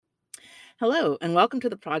Hello, and welcome to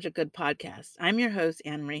the Project Good podcast. I'm your host,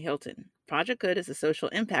 Anne Marie Hilton. Project Good is a social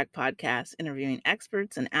impact podcast interviewing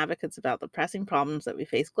experts and advocates about the pressing problems that we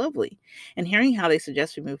face globally and hearing how they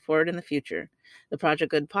suggest we move forward in the future. The Project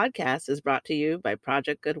Good podcast is brought to you by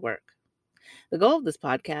Project Good Work. The goal of this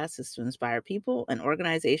podcast is to inspire people and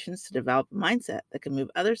organizations to develop a mindset that can move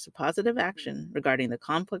others to positive action regarding the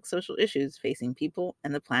complex social issues facing people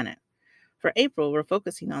and the planet. For April, we're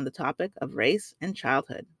focusing on the topic of race and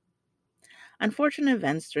childhood. Unfortunate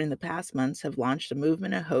events during the past months have launched a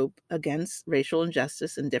movement of hope against racial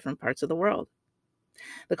injustice in different parts of the world.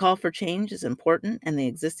 The call for change is important, and the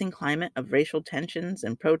existing climate of racial tensions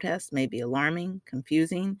and protests may be alarming,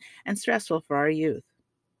 confusing, and stressful for our youth.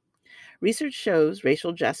 Research shows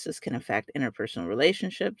racial justice can affect interpersonal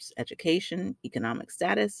relationships, education, economic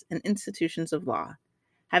status, and institutions of law,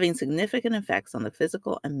 having significant effects on the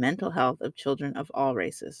physical and mental health of children of all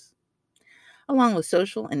races. Along with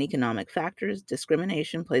social and economic factors,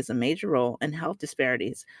 discrimination plays a major role in health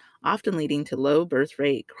disparities, often leading to low birth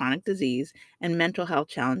rate, chronic disease, and mental health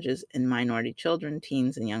challenges in minority children,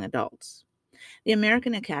 teens, and young adults. The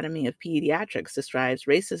American Academy of Pediatrics describes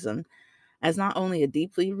racism as not only a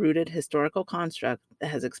deeply rooted historical construct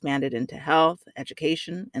that has expanded into health,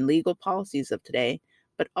 education, and legal policies of today,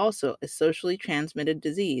 but also a socially transmitted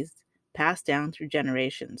disease passed down through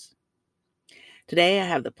generations. Today, I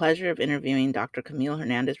have the pleasure of interviewing Dr. Camille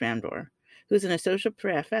Hernandez-Randor, who is an associate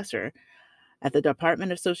professor at the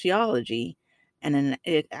Department of Sociology and an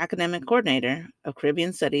academic coordinator of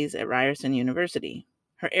Caribbean Studies at Ryerson University.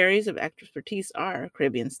 Her areas of expertise are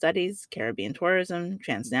Caribbean studies, Caribbean tourism,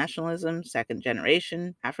 transnationalism, second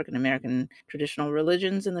generation, African American traditional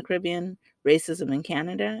religions in the Caribbean, racism in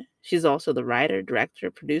Canada. She's also the writer,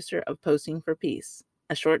 director, producer of Posting for Peace,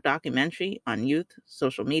 a short documentary on youth,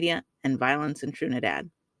 social media, and violence in Trinidad.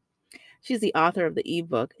 She's the author of the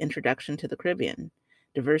ebook Introduction to the Caribbean: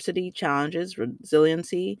 Diversity, Challenges,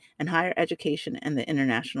 Resiliency, and Higher Education and the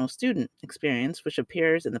International Student Experience, which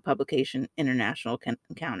appears in the publication International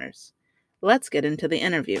Encounters. Let's get into the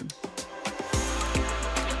interview.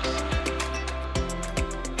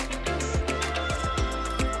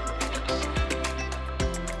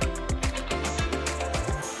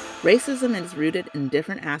 Racism is rooted in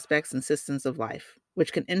different aspects and systems of life,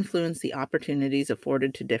 which can influence the opportunities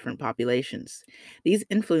afforded to different populations. These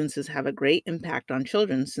influences have a great impact on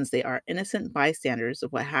children since they are innocent bystanders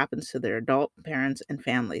of what happens to their adult parents and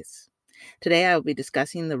families. Today, I will be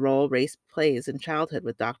discussing the role race plays in childhood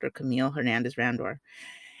with Dr. Camille Hernandez-Randor,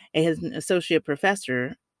 an associate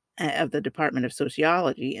professor of the Department of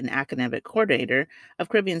Sociology and academic coordinator of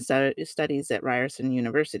Caribbean Studies at Ryerson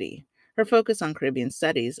University. Her focus on Caribbean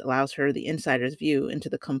studies allows her the insider's view into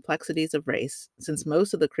the complexities of race, since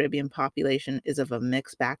most of the Caribbean population is of a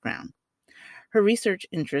mixed background. Her research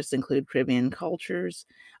interests include Caribbean cultures,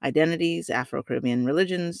 identities, Afro-Caribbean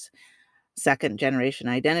religions, second-generation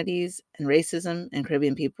identities, and racism in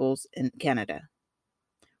Caribbean peoples in Canada.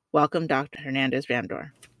 Welcome, Dr.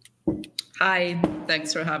 Hernandez-Randor. Hi,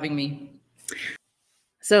 thanks for having me.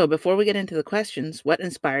 So, before we get into the questions, what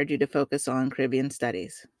inspired you to focus on Caribbean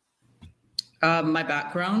studies? My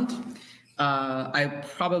background, I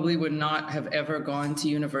probably would not have ever gone to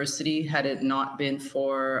university had it not been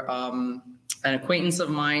for an acquaintance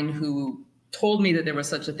of mine who told me that there was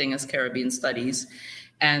such a thing as Caribbean studies.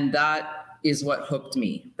 And that is what hooked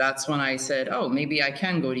me. That's when I said, oh, maybe I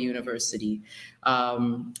can go to university.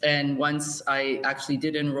 And once I actually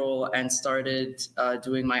did enroll and started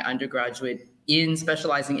doing my undergraduate in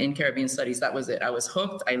specializing in Caribbean studies, that was it. I was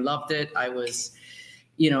hooked. I loved it. I was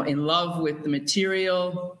in love with the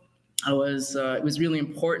material. It was really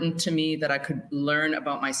important to me that I could learn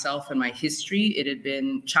about myself and my history. It had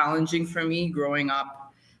been challenging for me growing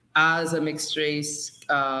up as a mixed race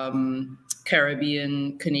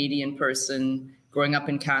Caribbean Canadian person. Growing up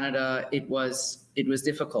in Canada, it was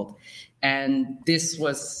difficult, and this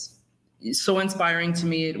was so inspiring to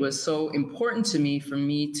me. It was so important to me for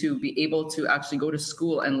me to be able to actually go to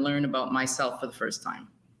school and learn about myself for the first time.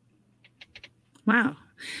 Wow.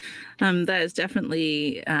 That is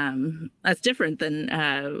definitely that's different than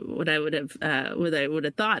what I would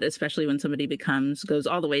have thought, especially when somebody goes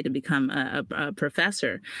all the way to become a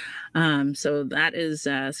professor. So that is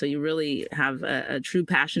so you really have a true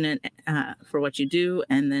passion for what you do,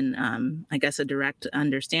 and then I guess a direct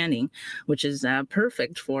understanding, which is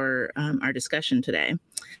perfect for our discussion today.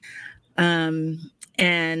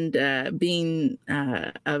 And being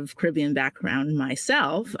of Caribbean background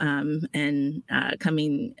myself, and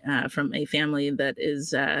coming from a family that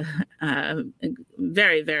is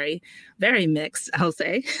very, very, very mixed, I'll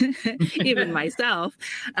say, even myself,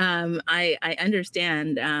 I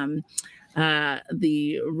understand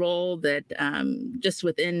the role that just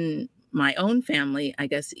within my own family, I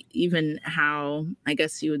guess, even how, I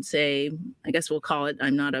guess you would say, I guess we'll call it,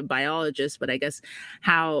 I'm not a biologist, but I guess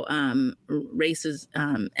how races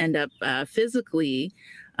end up physically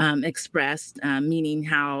expressed, meaning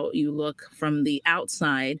how you look from the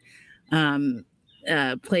outside,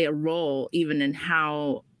 play a role even in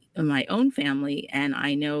how my own family, and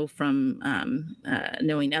I know from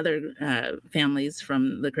knowing other families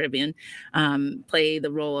from the Caribbean, play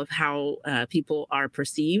the role of how people are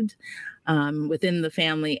perceived within the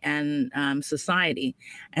family and society.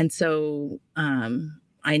 And so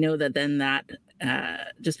I know that then that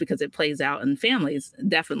just because it plays out in families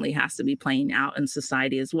definitely has to be playing out in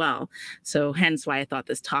society as well. So hence why I thought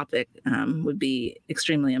this topic would be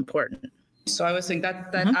extremely important. So I was saying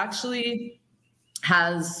that actually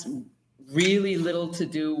has really little to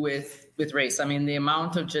do with race. I mean, the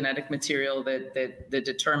amount of genetic material that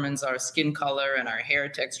determines our skin color and our hair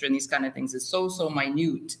texture and these kind of things is so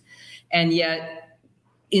minute. And yet,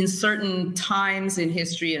 in certain times in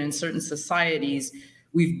history and in certain societies,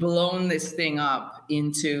 we've blown this thing up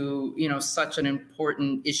into, such an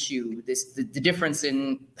important issue, the difference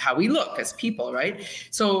in how we look as people, right?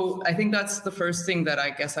 So I think that's the first thing that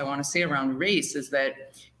I guess I want to say around race is that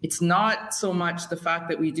it's not so much the fact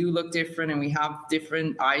that we do look different and we have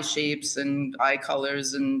different eye shapes and eye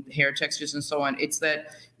colors and hair textures and so on. It's that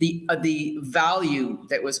the value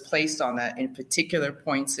that was placed on that in particular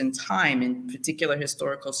points in time, in particular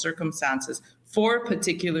historical circumstances, for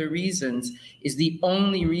particular reasons, is the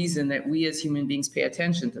only reason that we as human beings pay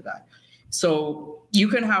attention to that. So you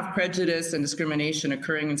can have prejudice and discrimination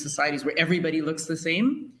occurring in societies where everybody looks the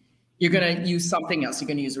same. You're going to use something else. You're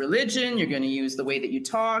going to use religion. You're going to use the way that you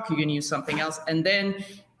talk. You're going to use something else. And then,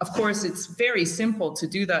 of course, it's very simple to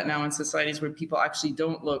do that now in societies where people actually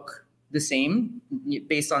don't look the same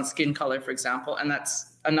based on skin color, for example. And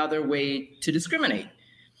that's another way to discriminate.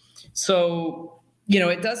 So,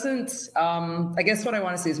 it doesn't, I guess what I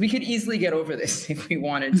want to say is we could easily get over this if we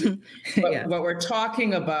wanted to. But yeah. What we're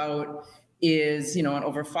talking about is, an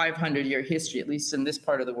over 500-year history, at least in this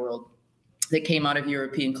part of the world, that came out of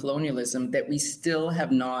European colonialism that we still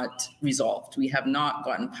have not resolved. We have not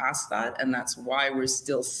gotten past that. And that's why we're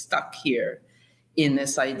still stuck here in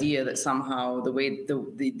this idea that somehow the way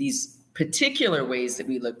these particular ways that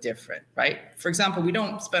we look different, right? For example, we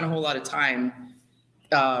don't spend a whole lot of time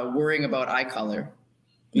worrying about eye color,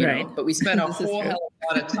 you know, but we spend a whole hell of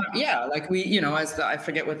a lot of time. Yeah, like we, I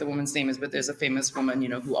forget what the woman's name is, but there's a famous woman,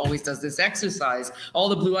 who always does this exercise. All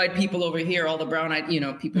the blue-eyed people over here, all the brown-eyed,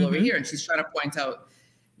 people over here, and she's trying to point out,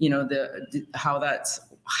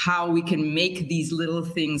 how we can make these little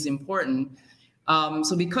things important.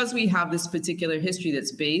 So because we have this particular history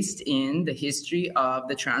that's based in the history of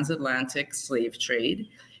the transatlantic slave trade,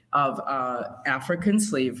 of African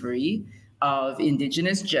slavery, of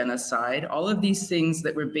indigenous genocide, all of these things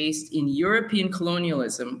that were based in European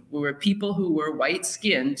colonialism, where people who were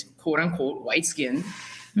white-skinned, quote unquote, white-skinned,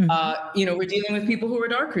 we're dealing with people who were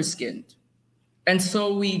darker skinned. And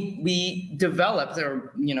so we developed,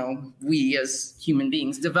 or, we as human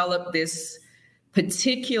beings developed this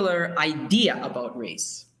particular idea about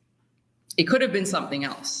race. It could have been something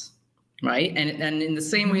else, right? And in the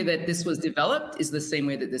same way that this was developed is the same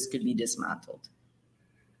way that this could be dismantled.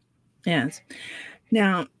 Yes.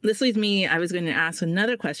 Now, this leads me, I was going to ask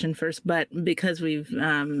another question first, but because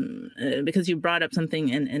because you brought up something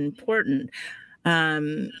important,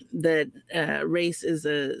 that race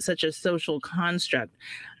is such a social construct.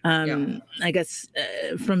 I guess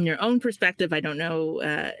from your own perspective, I don't know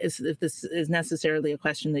if this is necessarily a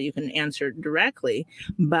question that you can answer directly,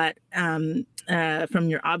 but from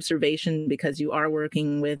your observation, because you are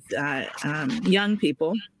working with young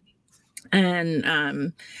people, and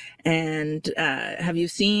have you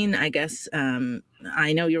seen, I guess,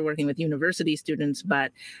 I know you're working with university students,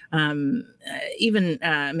 but even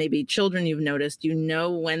maybe children you've noticed,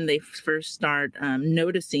 when they first start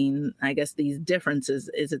noticing, I guess, these differences?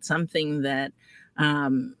 Is it something that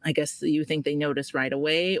I guess you think they notice right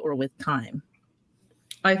away or with time?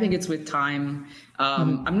 I think it's with time.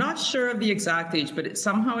 I'm not sure of the exact age, but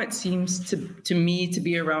somehow it seems to me to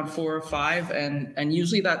be around 4 or 5. And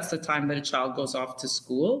usually that's the time that a child goes off to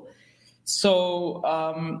school. So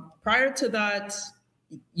prior to that,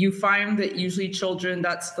 you find that usually children,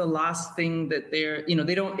 that's the last thing that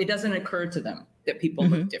it doesn't occur to them that people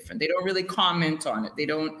look different. They don't really comment on it. They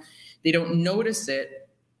don't notice it.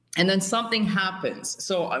 And then something happens.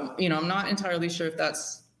 So, I'm not entirely sure if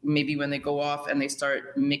that's maybe when they go off and they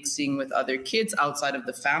start mixing with other kids outside of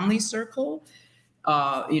the family circle,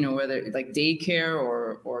 whether like daycare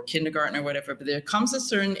or kindergarten or whatever. But there comes a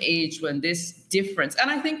certain age when this difference, and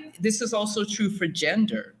I think this is also true for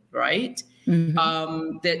gender, right?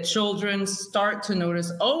 That children start to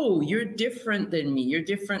notice, oh, you're different than me. You're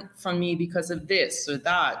different from me because of this or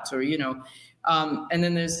that, or, and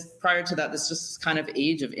then prior to that, there's just kind of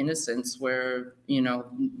age of innocence where,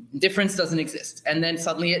 difference doesn't exist. And then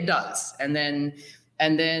suddenly it does. And then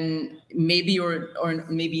maybe, or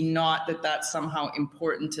maybe not that's somehow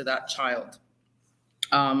important to that child.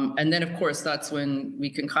 And then, of course, that's when we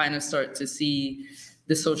can kind of start to see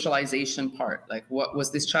the socialization part. Like, what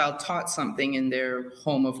was this child taught something in their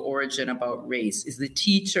home of origin about race? Is the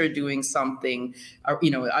teacher doing something?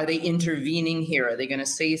 Are they intervening here? Are they going to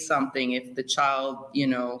say something if the child,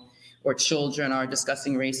 or children are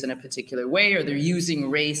discussing race in a particular way, or they're using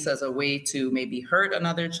race as a way to maybe hurt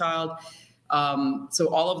another child? So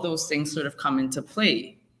all of those things sort of come into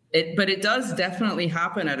play. But it does definitely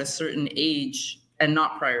happen at a certain age and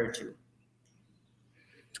not prior to.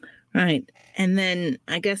 Right. And then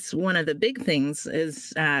I guess one of the big things is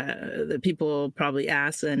that people probably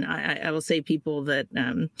ask, and I will say people that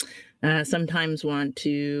sometimes want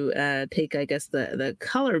to take, I guess, the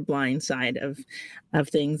colorblind side of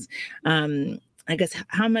things. I guess,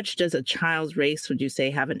 how much does a child's race, would you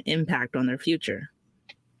say, have an impact on their future?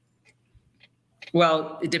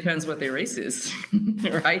 Well, it depends what their race is,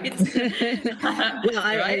 right? Yes,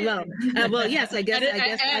 I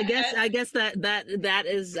guess that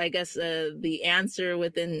is, I guess, the answer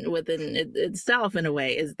within itself, in a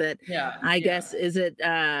way, is that, guess, is it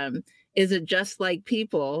just like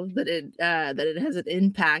people that it has an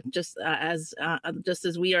impact just as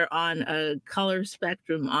we are on a color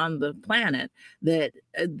spectrum on the planet, that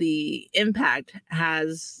the impact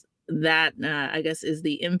has that, I guess, is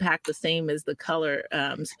the impact the same as the color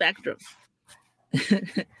spectrum?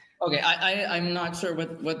 Okay, I'm not sure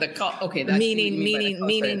what the okay. That's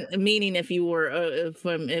meaning if you were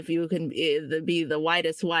if you can be the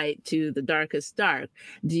whitest white to the darkest dark,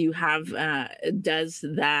 do you have does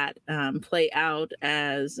that play out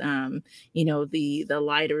as the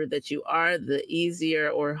lighter that you are, the easier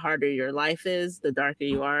or harder your life is? The darker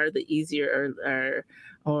you are, the easier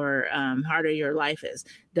or harder your life is?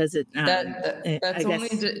 Does it? That's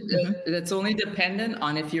only dependent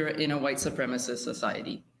on if you're in a white supremacist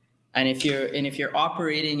society, and if you're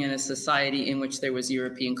operating in a society in which there was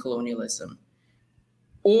European colonialism,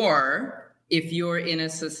 or if you're in a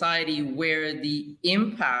society where the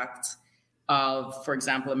impact of, for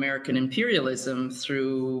example, American imperialism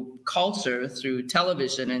through culture, through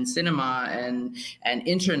television and cinema and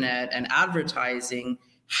internet and advertising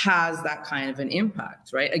has that kind of an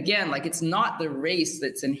impact, right? Again, like, it's not the race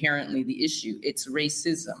that's inherently the issue. It's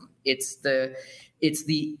racism. It's the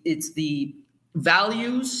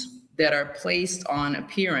values that are placed on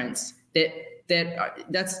appearance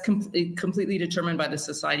that's completely determined by the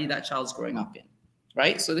society that child's growing up in,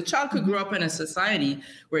 right? So the child could grow up in a society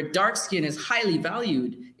where dark skin is highly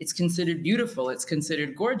valued. It's considered beautiful. It's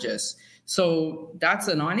considered gorgeous. So that's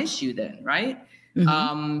a non-issue then, right?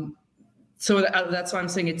 So that's why I'm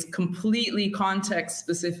saying it's completely context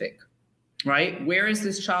specific, right? Where is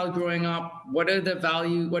this child growing up? What are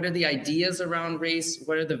the ideas around race?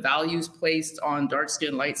 What are the values placed on dark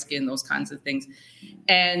skin, light skin, those kinds of things?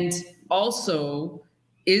 And also,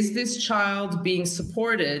 is this child being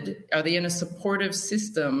supported? Are they in a supportive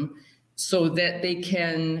system so that they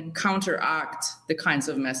can counteract the kinds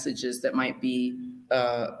of messages that might be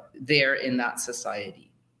there in that society?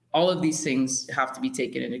 All of these things have to be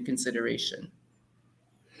taken into consideration.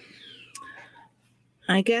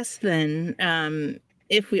 I guess then,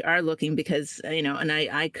 if we are looking, because and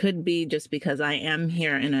I could be just because I am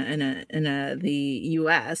here in the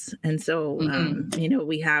U.S., and so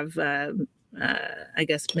we have I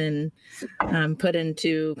guess been put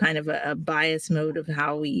into kind of a bias mode of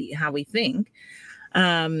how we think.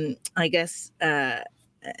 I guess.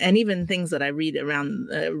 And even things that I read around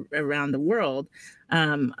the world,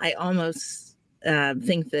 I almost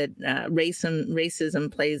think that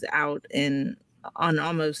racism plays out in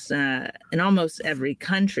almost every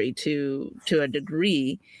country to a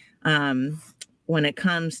degree, when it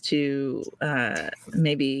comes to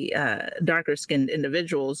maybe darker skinned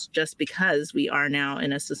individuals, just because we are now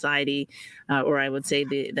in a society, or I would say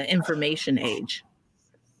the information age.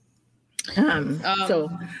 So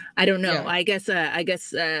I don't know. Yeah. I guess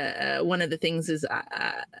one of the things is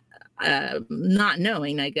not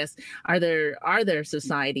knowing, I guess, are there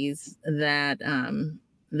societies that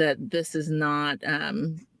that this is not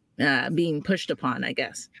being pushed upon, I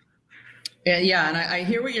guess? Yeah, and I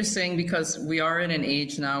hear what you're saying, because we are in an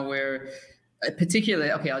age now where,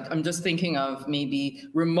 particularly, okay, I'm just thinking of maybe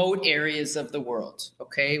remote areas of the world,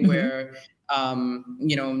 okay, where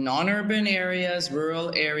non-urban areas,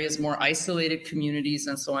 rural areas, more isolated communities,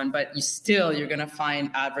 and so on. But you're going to find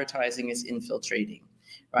advertising is infiltrating,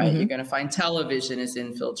 right? You're going to find television is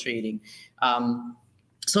infiltrating.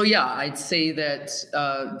 So yeah, I'd say that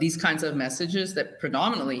these kinds of messages that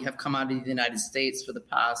predominantly have come out of the United States for the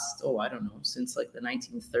past, since like the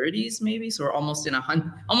 1930s, maybe. So we're almost in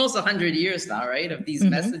almost 100 years now, right? Of these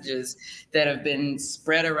messages that have been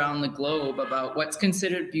spread around the globe about what's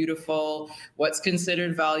considered beautiful, what's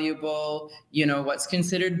considered valuable, what's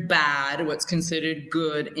considered bad, what's considered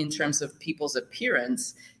good in terms of people's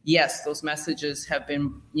appearance. Yes, those messages have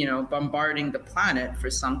been, bombarding the planet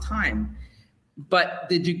for some time. But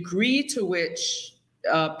the degree to which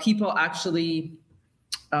people actually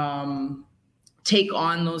take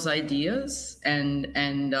on those ideas and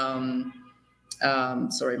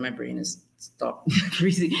sorry, my brain is stopped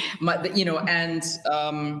freezing. And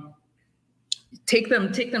take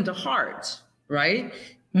them to heart, right?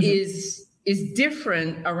 Is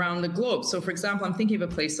different around the globe. So, for example, I'm thinking of a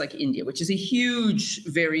place like India, which is a huge,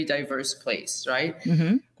 very diverse place, right?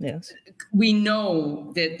 Yes. We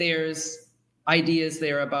know that there's ideas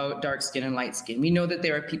there about dark skin and light skin. We know that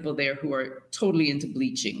there are people there who are totally into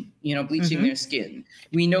bleaching, bleaching their skin.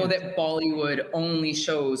 We know that Bollywood only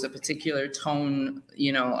shows a particular tone,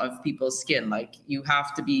 of people's skin. Like, you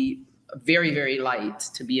have to be very, very light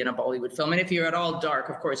to be in a Bollywood film. And if you're at all dark,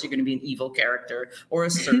 of course, you're going to be an evil character or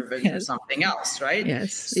a servant or something else, right?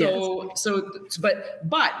 Yes.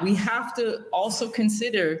 But we have to also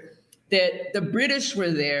consider that the British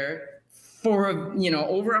were there for,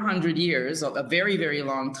 over 100 years, a very, very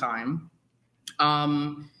long time,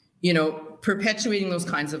 perpetuating those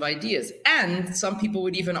kinds of ideas. And some people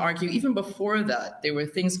would even argue, even before that, there were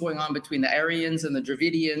things going on between the Aryans and the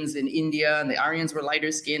Dravidians in India, and the Aryans were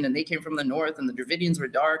lighter skinned and they came from the north, and the Dravidians were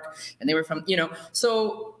dark and they were from,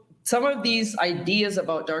 so some of these ideas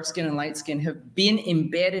about dark skin and light skin have been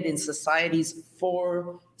embedded in societies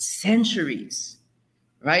for centuries.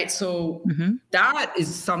 Right. So that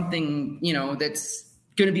is something, that's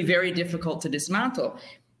going to be very difficult to dismantle.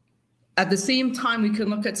 At the same time, we can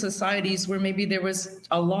look at societies where maybe there was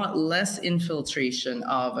a lot less infiltration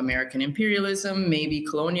of American imperialism. Maybe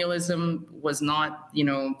colonialism was not,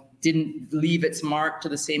 didn't leave its mark to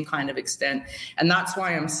the same kind of extent. And that's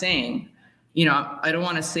why I'm saying, I don't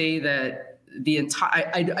want to say that the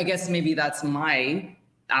entire, I guess maybe that's my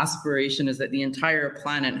aspiration, is that the entire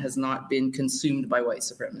planet has not been consumed by white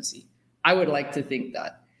supremacy. I would like to think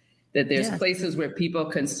that there's places where people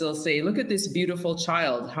can still say, look at this beautiful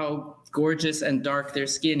child, how gorgeous and dark their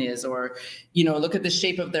skin is, or, look at the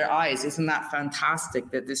shape of their eyes. Isn't that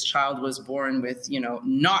fantastic that this child was born with,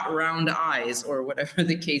 not round eyes, or whatever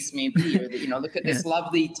the case may be, or that, look at this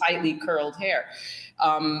lovely, tightly curled hair.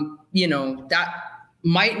 That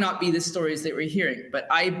might not be the stories that we're hearing, but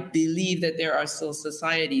I believe that there are still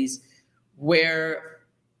societies where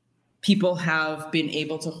people have been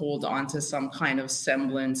able to hold on to some kind of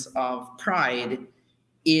semblance of pride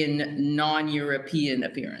in non-European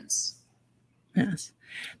appearance. Yes.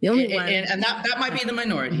 The only one, and that might be the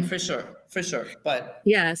minority, for sure. But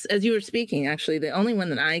yes, as you were speaking, actually, the only one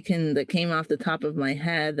that came off the top of my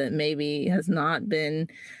head that maybe has not been,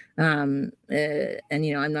 and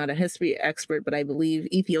I'm not a history expert, but I believe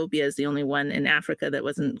Ethiopia is the only one in Africa that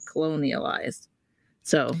wasn't colonialized.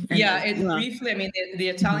 So briefly, I mean, the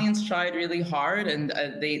Italians tried really hard, and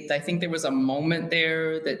I think there was a moment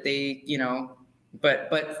there that they,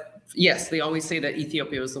 but yes, they always say that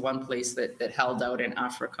Ethiopia was the one place that held out in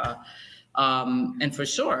Africa. And for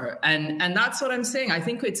sure. And that's what I'm saying. I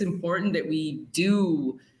think it's important that we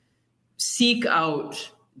do seek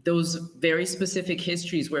out those very specific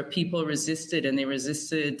histories where people resisted, and they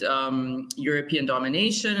resisted European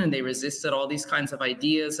domination, and they resisted all these kinds of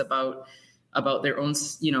ideas about their own,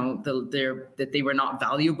 that they were not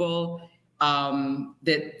valuable,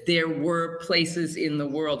 that there were places in the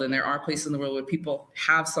world, and there are places in the world where people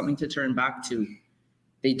have something to turn back to.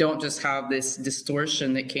 They don't just have this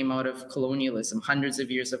distortion that came out of colonialism, hundreds of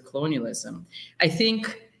years of colonialism. I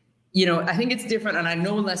think it's different, and I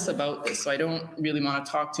know less about this, so I don't really want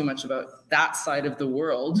to talk too much about that side of the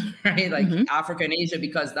world, right? Like Africa and Asia,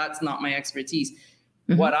 because that's not my expertise.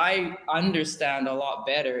 What I understand a lot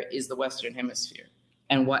better is the Western Hemisphere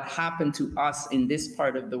and what happened to us in this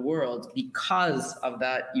part of the world because of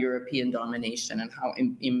that European domination, and how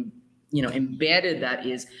embedded that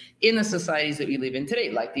is in the societies that we live in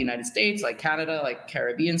today, like the United States, like Canada, like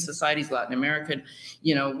Caribbean societies, Latin American,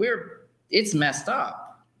 it's messed up.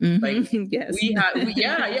 Like yes.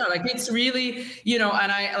 yeah, like it's really, and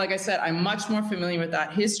like I said, I'm much more familiar with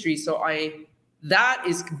that history. So that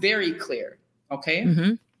is very clear. Okay.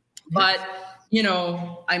 Mm-hmm. But,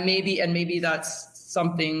 maybe that's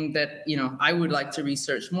something that, I would like to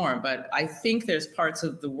research more, but I think there's parts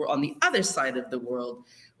of the world on the other side of the world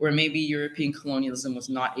where maybe European colonialism was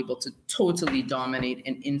not able to totally dominate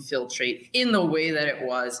and infiltrate in the way that it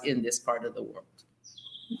was in this part of the world.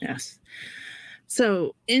 Yes.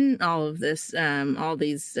 So in all of this, all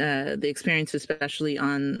these, the experience, especially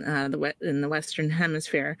on in the Western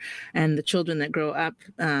Hemisphere, and the children that grow up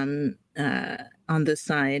on this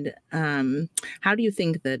side, how do you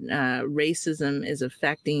think that racism is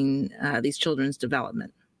affecting these children's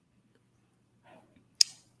development?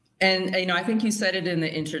 And, I think you said it in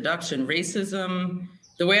the introduction, racism,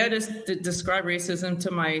 the way I describe racism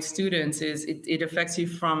to my students is it affects you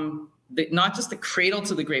from not just the cradle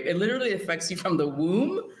to the grave. It literally affects you from the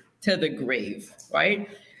womb to the grave, right?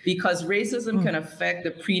 Because racism can affect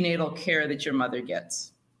the prenatal care that your mother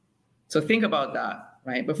gets. So think about that,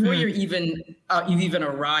 right? Before you've even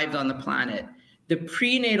arrived on the planet, the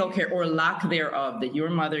prenatal care or lack thereof that your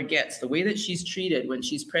mother gets, the way that she's treated when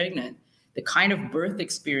she's pregnant, the kind of birth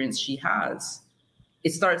experience she has,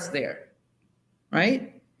 it starts there,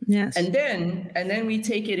 right? Yes. And then we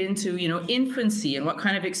take it into, infancy, and what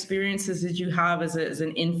kind of experiences did you have as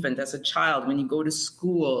an infant, as a child, when you go to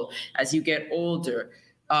school, as you get older,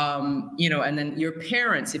 and then your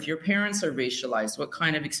parents, if your parents are racialized, what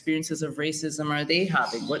kind of experiences of racism are they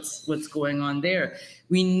having? What's going on there?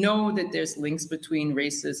 We know that there's links between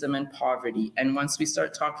racism and poverty. And once we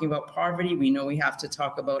start talking about poverty, we know we have to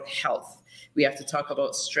talk about health. We have to talk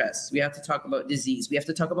about stress. We have to talk about disease. We have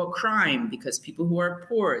to talk about crime, because people who are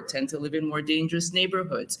poor tend to live in more dangerous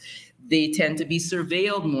neighborhoods. They tend to be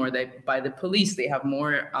surveilled more by the police. They have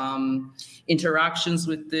more interactions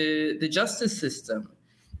with the justice system,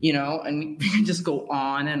 and we can just go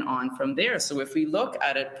on and on from there. So if we look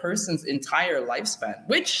at a person's entire lifespan,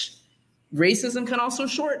 which racism can also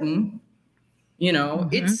shorten,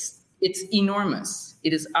 it's enormous.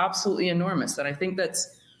 It is absolutely enormous. And I think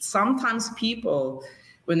that's sometimes people,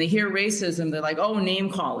 when they hear racism, they're like, oh, name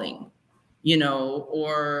calling,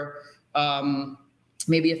 or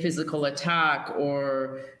maybe a physical attack,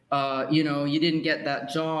 or, you didn't get that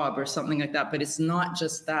job or something like that. But it's not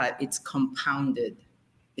just that, it's compounded.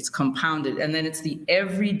 It's compounded. And then it's the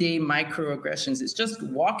everyday microaggressions. It's just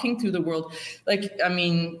walking through the world. Like,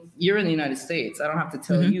 you're in the United States. I don't have to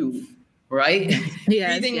tell you. Right?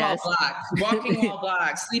 Yes, breathing while black, walking while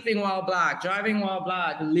black, sleeping while black, driving while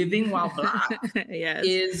black, living while black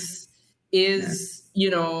is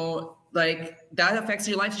like that affects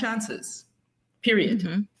your life chances.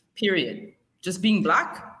 Period. Period. Just being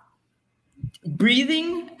black,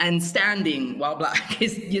 breathing and standing while black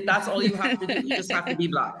that's all you have to do. You just have to be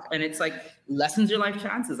black. And it's like lessens your life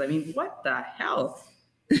chances. What the hell?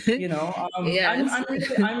 Yes.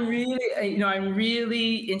 I'm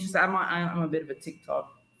really interested. I'm a bit of a TikTok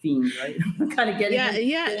fiend, right? Kind of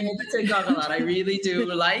getting into TikTok a lot. I really do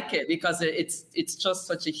like it because it's just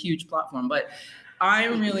such a huge platform. But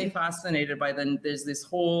I'm really fascinated by there's this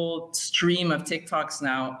whole stream of TikToks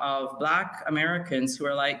now of Black Americans who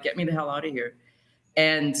are like, get me the hell out of here.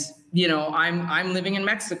 And I'm living in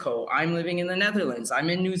Mexico. I'm living in the Netherlands. I'm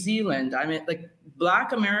in New Zealand. I'm in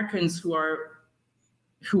Black Americans who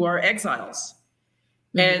are exiles.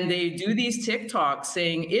 And they do these TikToks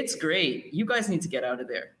saying, it's great. You guys need to get out of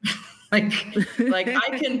there. I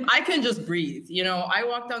can just breathe. I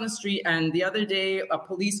walked down the street, and the other day a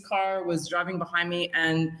police car was driving behind me,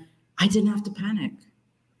 and I didn't have to panic.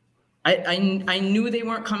 I knew they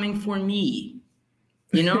weren't coming for me.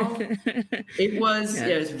 It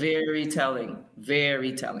was very telling,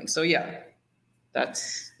 very telling. So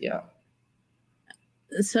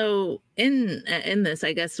So in this,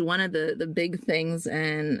 I guess one of the big things,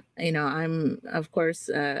 and I'm of course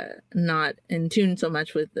not in tune so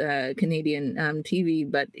much with Canadian TV,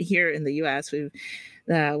 but here in the U.S. we've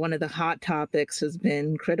one of the hot topics has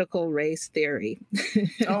been critical race theory.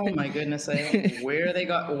 Oh my goodness! I don't know where they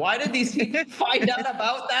got. Why did these people find out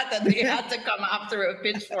about that they had to come after it with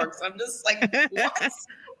pitchforks? I'm just like, what?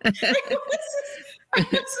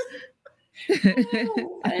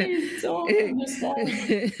 I don't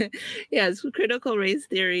understand. Yes, critical race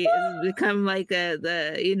theory has become like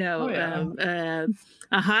a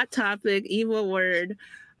hot topic, evil word.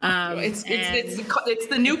 It's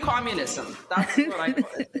the new communism. That's what I call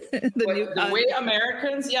it. The way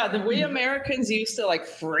Americans used to like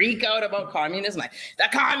freak out about communism, like the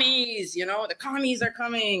commies, the commies are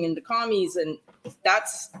coming, and the commies, and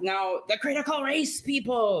that's now the critical race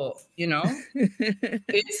people.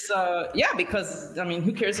 It's because I mean,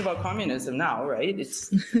 who cares about communism now, right? It's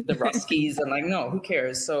the Ruskies, and like, no, who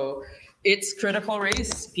cares? So it's critical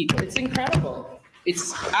race people. It's incredible.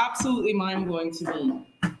 It's absolutely mind-blowing to me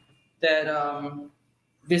that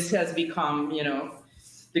this has become,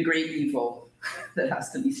 the great evil that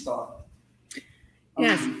has to be stopped.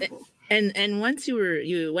 Yes, and once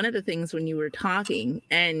one of the things when you were talking,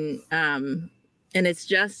 and it's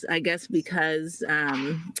just, I guess, because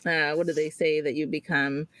what do they say, that you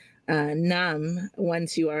become numb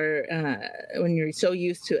once you are when you're so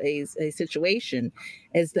used to a situation,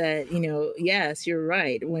 is that yes, you're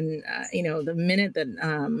right. When the minute that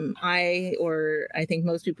I think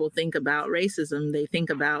most people think about racism, they think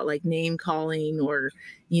about like name calling or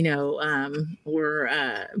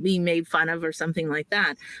being made fun of or something like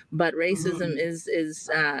that. But racism is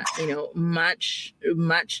much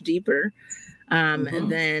deeper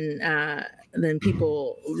than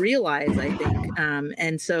people realize, I think.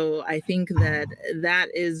 And so I think that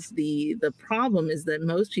is the problem, is that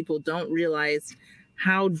most people don't realize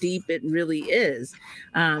how deep it really is.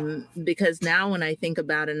 Because now when I think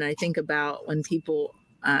about it, and I think about when people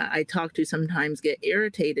I talk to sometimes get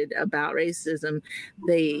irritated about racism,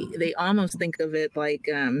 they almost think of it like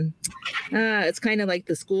it's kind of like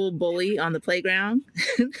the school bully on the playground.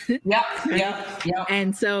 Yeah.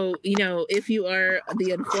 And so, if you are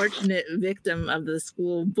the unfortunate victim of the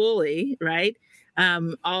school bully, right?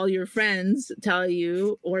 All your friends tell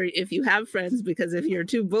you, or if you have friends, because if you're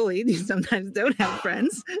too bullied, you sometimes don't have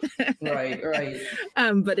friends. Right.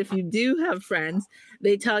 But if you do have friends,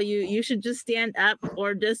 they tell you you should just stand up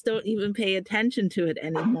or just don't even pay attention to it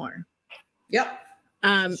anymore. Yep.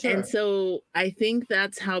 Sure. And so I think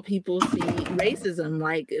that's how people see racism.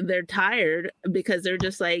 Like, they're tired because they're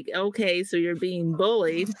just like, okay, so you're being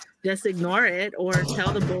bullied, just ignore it or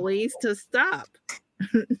tell the bullies to stop.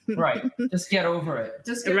 Right. Just get over it.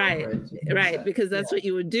 Right. Because that's what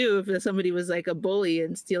you would do if somebody was like a bully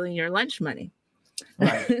and stealing your lunch money.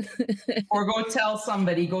 Right. Or go tell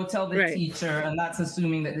the teacher, and that's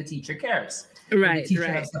assuming that the teacher cares. Right. The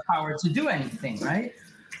teacher has the power to do anything, right?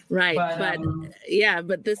 Right. But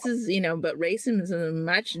this is, but racism is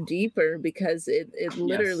much deeper, because it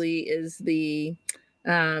literally is the,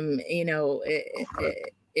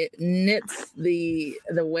 it knits the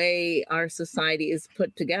way our society is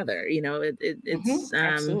put together. It's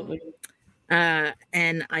absolutely.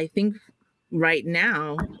 And I think right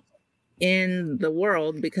now in the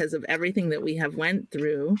world, because of everything that we have went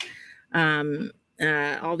through,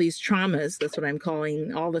 all these traumas, that's what I'm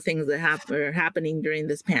calling all the things that are happening during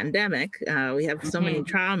this pandemic. We have so many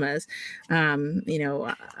traumas,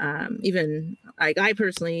 even like I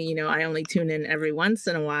personally, I only tune in every once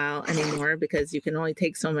in a while anymore, because you can only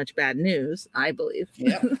take so much bad news, I believe.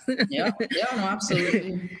 Yeah, no,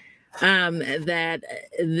 absolutely. That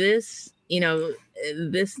this,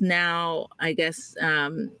 this now, I guess,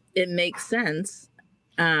 it makes sense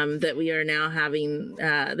that we are now having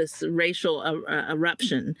this racial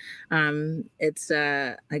eruption. I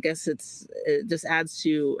guess it just adds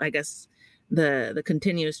to, I guess, the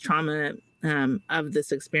continuous trauma of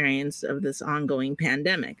this experience of this ongoing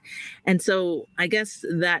pandemic. And so I guess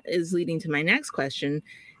that is leading to my next question.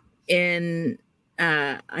 I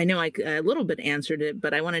know I a little bit answered it,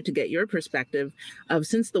 but I wanted to get your perspective of,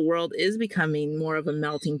 since the world is becoming more of a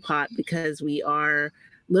melting pot because we are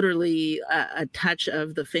literally a touch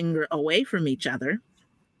of the finger away from each other.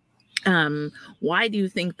 Why do you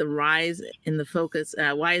think the rise in the focus?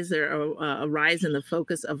 Why is there a rise in the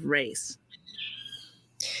focus of race?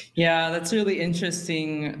 Yeah, that's really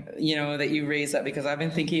interesting, that you raise that, because I've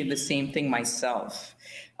been thinking of the same thing myself.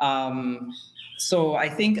 So I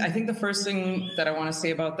think the first thing that I want to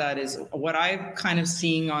say about that is what I'm kind of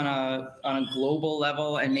seeing on a global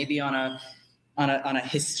level, and maybe on a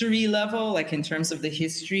history level, like in terms of the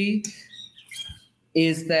history,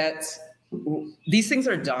 is that these things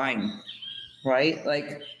are dying, right?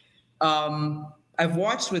 Like, I've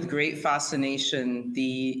watched with great fascination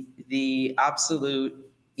the absolute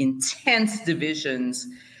intense divisions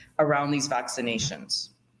around these vaccinations,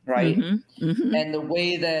 right? And the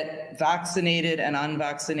way that vaccinated and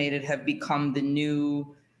unvaccinated have become the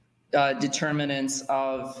new determinants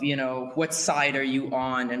of, what side are you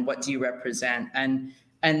on and what do you represent? And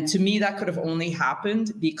to me, that could have only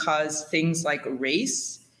happened because things like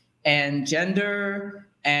race and gender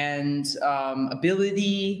and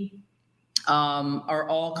ability are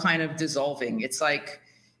all kind of dissolving. It's like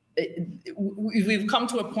we've come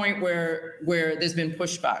to a point where there's been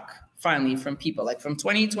pushback finally from people, like from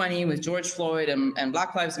 2020 with George Floyd and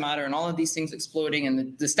Black Lives Matter and all of these things exploding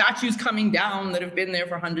and the statues coming down that have been there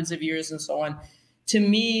for hundreds of years and so on. To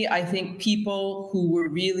me, I think people who were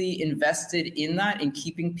really invested in that, in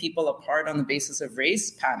keeping people apart on the basis of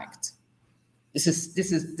race, panicked. This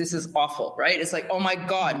is awful, right? It's like, oh my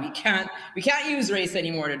God, we can't use race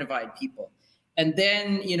anymore to divide people. And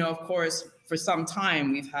then, of course, for some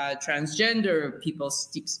time, we've had transgender people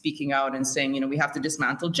speaking out and saying, we have to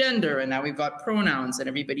dismantle gender. And now we've got pronouns and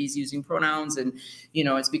everybody's using pronouns and,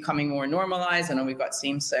 it's becoming more normalized. And then we've got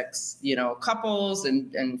same-sex, couples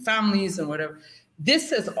and families and whatever.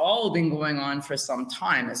 This has all been going on for some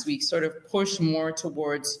time as we sort of push more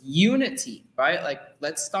towards unity, right? Like,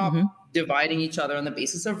 let's stop dividing each other on the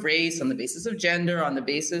basis of race, on the basis of gender, on the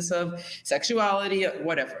basis of sexuality,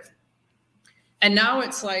 whatever. And now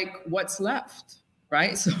it's like, what's left,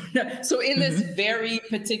 right? So in this very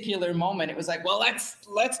particular moment, it was like, well,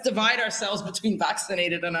 let's divide ourselves between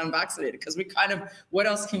vaccinated and unvaccinated, because we what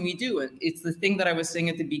else can we do? And it's the thing that I was saying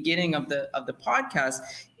at the beginning of the podcast.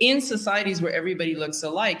 In societies where everybody looks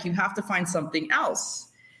alike, you have to find something else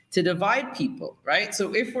to divide people, right?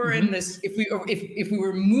 So if we're in this, if we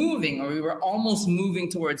were moving, or we were almost moving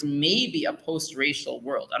towards maybe a post-racial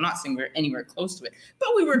world, I'm not saying we're anywhere close to it, but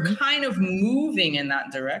we were kind of moving in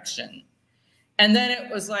that direction. And then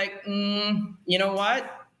it was like, you know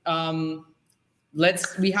what?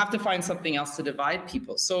 We have to find something else to divide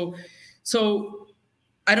people. So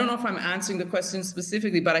I don't know if I'm answering the question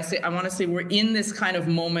specifically, but I want to say we're in this kind of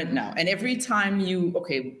moment now. And every time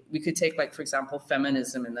we could take, like, for example,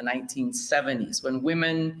 feminism in the 1970s, when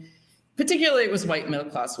women, particularly it was white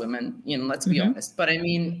middle-class women, let's be honest. But I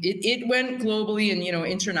mean, it went globally and,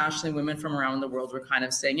 internationally, women from around the world were kind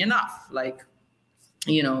of saying enough, like,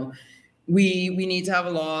 we need to have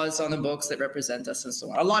laws on the books that represent us and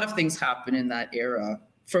so on. A lot of things happened in that era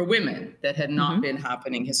for women that had not been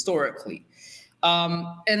happening historically.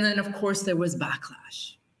 And then, of course, there was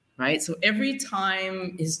backlash, right? So every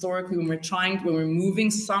time historically, when we're moving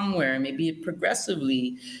somewhere, maybe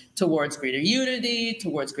progressively towards greater unity,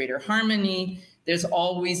 towards greater harmony, there's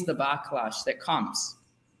always the backlash that comes.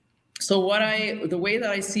 So the way that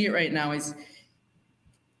I see it right now is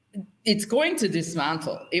it's going to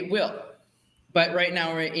dismantle. It will. But right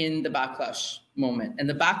now we're in the backlash moment. And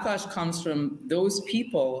the backlash comes from those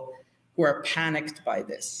people who are panicked by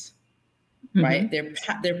this. Right? They're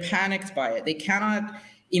panicked by it. They cannot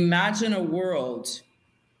imagine a world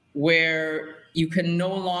where you can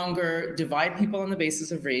no longer divide people on the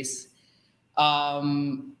basis of race. There's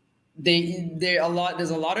a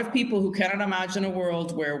lot of people who cannot imagine a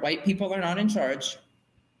world where white people are not in charge.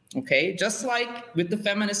 Okay, just like with the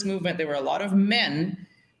feminist movement, there were a lot of men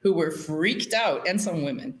who were freaked out, and some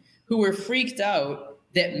women who were freaked out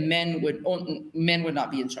that men would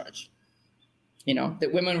not be in charge.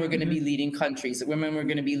 That women were going to be leading countries, that women were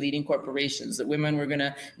going to be leading corporations, that women were going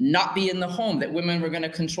to not be in the home, that women were going to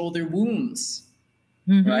control their wombs,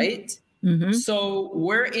 right? So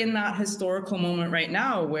we're in that historical moment right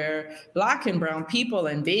now where Black and brown people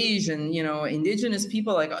and beige and, indigenous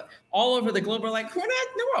people, like all over the globe, are like,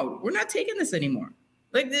 we're not taking this anymore.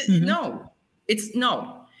 Like, no.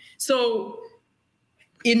 So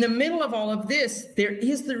in the middle of all of this, there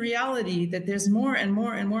is the reality that there's more and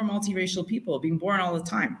more and more multiracial people being born all the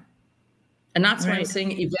time. And that's why I'm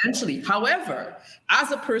saying eventually. However,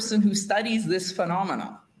 as a person who studies this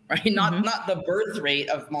phenomenon, right, not the birth rate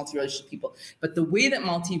of multiracial people, but the way that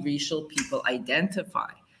multiracial people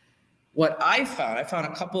identify, what I found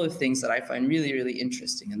a couple of things that I find really, really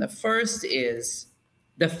interesting. And the first is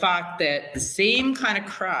the fact that the same kind of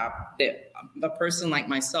crap that a person like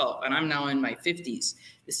myself, and I'm now in my 50s,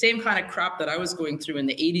 the same kind of crap that I was going through in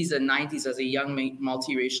the 80s and 90s as a young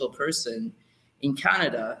multiracial person in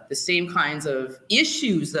Canada, the same kinds of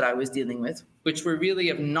issues that I was dealing with, which were really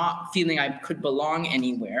of not feeling I could belong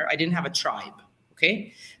anywhere. I didn't have a tribe,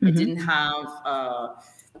 okay? I didn't have a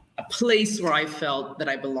place where I felt that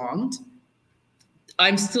I belonged.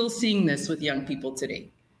 I'm still seeing this with young people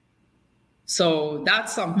today. So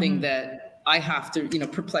that's something that I have to,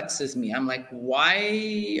 perplexes me. I'm like,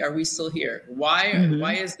 why are we still here?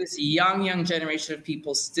 Why is this young generation of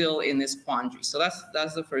people still in this quandary? So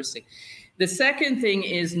that's the first thing. The second thing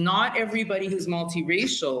is not everybody who's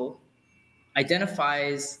multiracial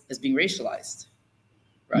identifies as being racialized,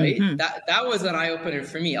 right? That was an eye-opener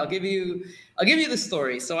for me. I'll give you the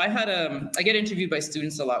story. So I get interviewed by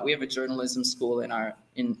students a lot. We have a journalism school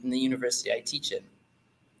in the university I teach in.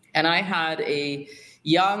 And I had a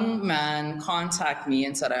young man contact me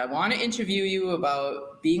and said, I want to interview you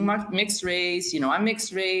about being mixed race. I'm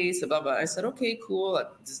mixed race, blah, blah. I said, okay, cool.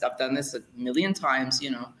 I've done this a million times,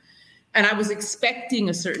 And I was expecting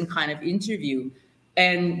a certain kind of interview.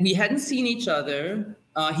 And we hadn't seen each other.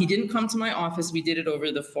 He didn't come to my office. We did it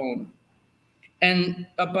over the phone. And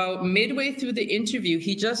about midway through the interview,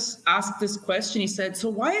 he just asked this question. He said, so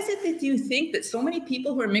why is it that you think that so many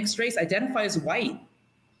people who are mixed race identify as white?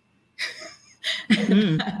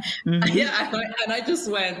 Mm-hmm. Yeah, and I just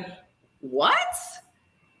went, what?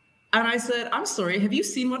 And I said, I'm sorry, have you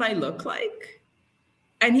seen what I look like?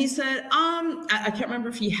 And he said, I can't remember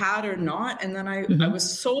if he had or not. And then I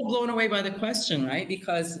was so blown away by the question, right?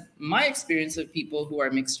 Because my experience of people who are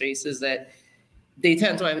mixed race is that they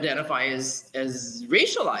tend to identify as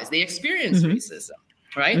racialized. They experience racism,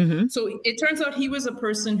 right? So it turns out he was a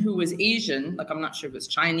person who was Asian, like I'm not sure if it was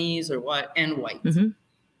Chinese or what, and white.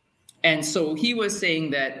 And so he was saying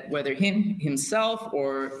that whether himself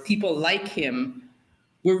or people like him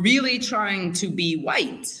were really trying to be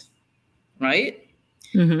white, right?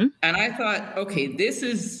 And I thought, okay, this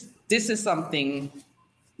is something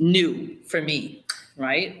new for me,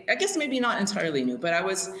 right? I guess maybe not entirely new, but I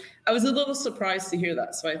was a little surprised to hear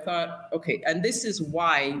that. So I thought, okay, and this is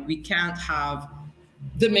why we can't have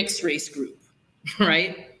the mixed race group,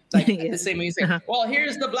 right? Like the same way you say, well,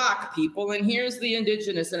 here's the Black people and here's the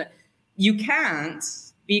Indigenous, and you can't,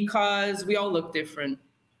 because we all look different.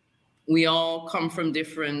 We all come from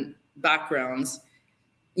different backgrounds.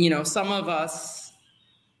 Some of us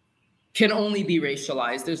can only be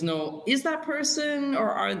racialized. There's no, is that person or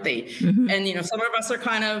aren't they? And, some of us are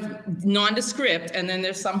kind of nondescript, and then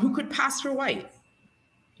there's some who could pass for white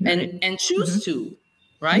and choose to,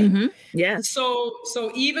 right? Yes.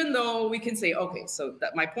 So even though we can say, okay, so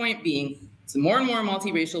that my point being, so more and more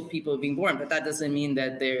multiracial people are being born, but that doesn't mean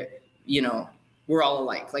that they're, we're all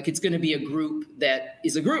alike. Like it's going to be a group that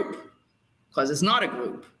is a group, because it's not a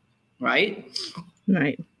group, right?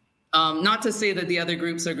 Right. Not to say that the other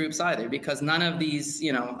groups are groups either, because none of these,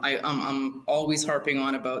 I'm always harping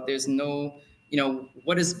on about there's no,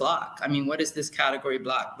 what is Black? I mean, what is this category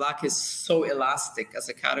Black? Black is so elastic as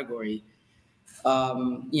a category.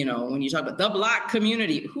 When you talk about the Black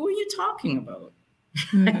community, who are you talking about?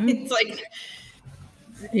 It's like,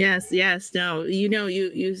 Yes. No,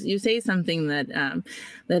 you say something that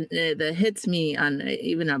that hits me on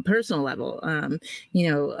even a personal level.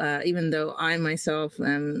 Even though I myself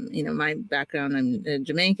am, my background, I'm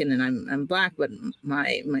Jamaican and I'm Black, but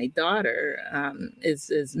my daughter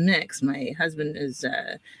is mixed. My husband is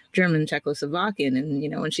German Czechoslovakian,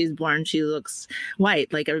 and when she's born, she looks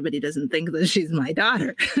white. Like everybody doesn't think that she's my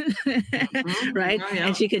daughter, right? Oh, yeah.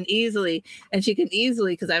 And she can easily,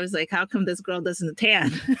 because I was like, how come this girl doesn't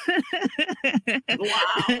tan?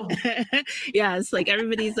 Wow. Yes, like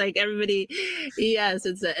everybody. Yes,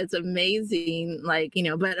 it's amazing. Like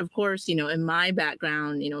but of course, in my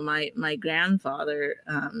background, my grandfather,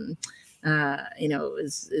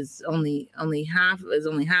 is only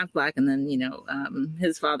half Black, and then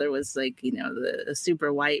his father was like the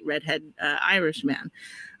super white redhead Irish man.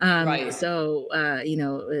 Right. So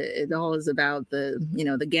it all is about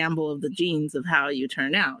the gamble of the genes of how you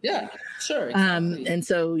turn out. Yeah, sure. Exactly. And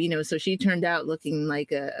so so she turned out looking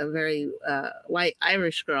like a very white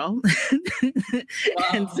Irish girl.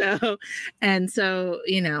 Wow. and so and so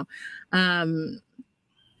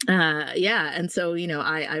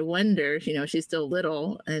I wonder, she's still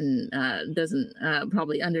little and doesn't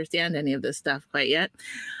probably understand any of this stuff quite yet,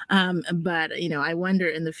 but I wonder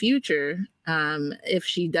in the future if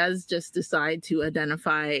she does just decide to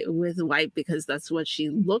identify with white because that's what she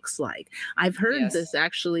looks like. I've heard this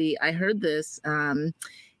actually. I heard this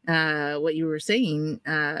what you were saying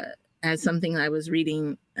as something I was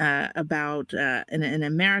reading about in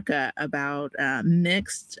America about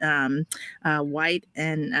mixed white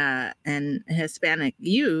and Hispanic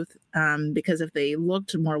youth, because if they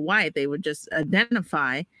looked more white, they would just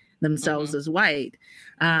identify themselves as white,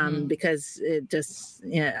 because it just,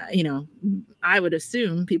 I would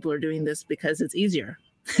assume people are doing this because it's easier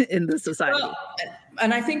in the society. Well,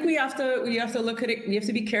 and I think we have to look at it. We have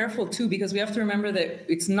to be careful too, because we have to remember that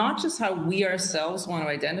it's not just how we ourselves want to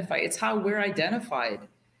identify; it's how we're identified,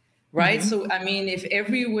 right? So, I mean, if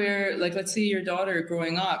everywhere, like let's say your daughter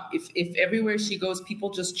growing up, if everywhere she goes,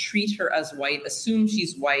 people just treat her as white, assume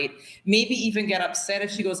she's white, maybe even get upset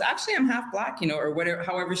if she goes, actually, I'm half Black, or whatever,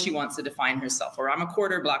 however she wants to define herself, or I'm a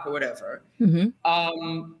quarter Black or whatever.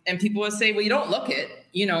 And people will say, well, you don't look it,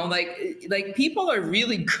 like people are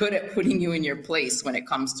really good at putting you in your place when it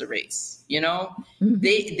comes to race.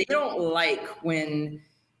 They don't like when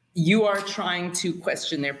you are trying to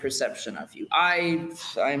question their perception of you.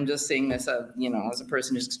 I'm just saying this, as a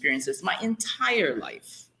person who's experienced this my entire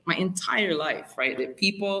life, right? That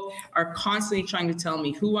people are constantly trying to tell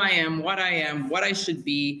me who I am, what I should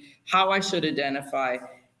be, how I should identify.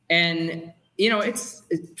 And, it's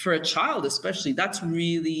for a child, especially, that's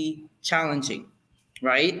really challenging,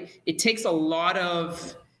 right? It takes a lot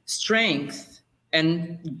of strength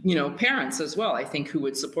and, parents as well, I think, who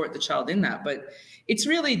would support the child in that. But it's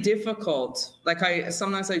really difficult.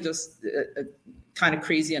 Sometimes I just, a kind of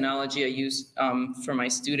crazy analogy I use for my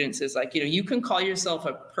students is like, you can call yourself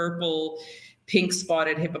a purple, pink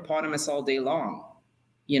spotted hippopotamus all day long,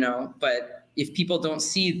 but if people don't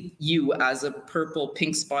see you as a purple,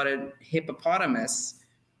 pink spotted hippopotamus,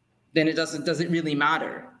 then it doesn't really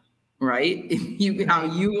matter, right? How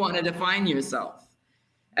you want to define yourself.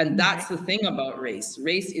 And that's the thing about race.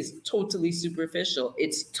 Race is totally superficial.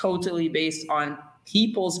 It's totally based on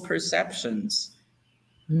people's perceptions,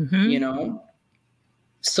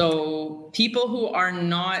 So people who are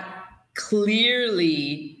not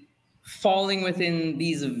clearly falling within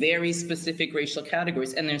these very specific racial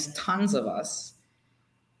categories, and there's tons of us,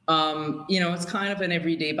 it's kind of an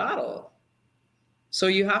everyday battle. So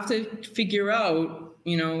you have to figure out,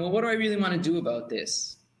 what do I really want to do about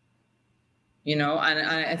this? And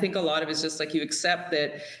I think a lot of it's just like you accept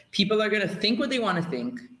that people are going to think what they want to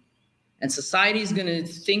think, and society is going to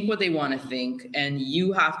think what they want to think, and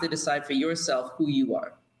you have to decide for yourself who you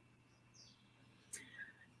are.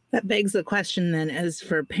 That begs the question then, as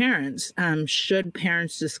for parents, should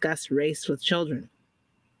parents discuss race with children?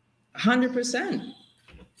 100%.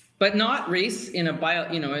 But not race in a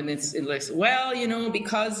and it's like,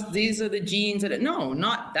 because these are the genes. No,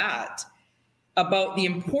 not that. About the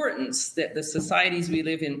importance that the societies we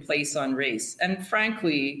live in place on race. And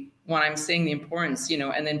frankly, when I'm saying the importance,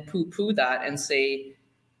 and then poo-poo that and say,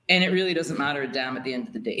 and it really doesn't matter a damn at the end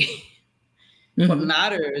of the day. What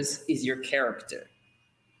matters is your character.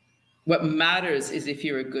 What matters is if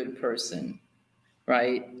you're a good person,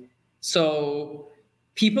 right? So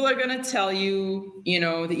people are going to tell you,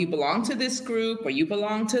 that you belong to this group or you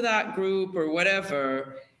belong to that group or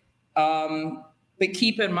whatever. But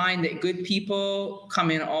keep in mind that good people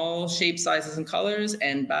come in all shapes, sizes, and colors,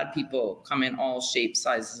 and bad people come in all shapes,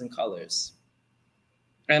 sizes, and colors.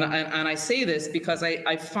 And I say this because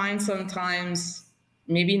I find sometimes,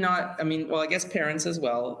 maybe not, I guess parents as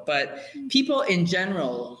well, but people in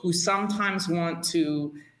general who sometimes want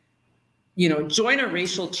to, join a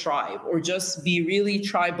racial tribe or just be really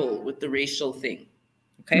tribal with the racial thing.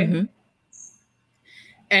 Okay.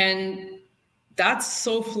 And that's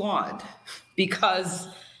so flawed. Because,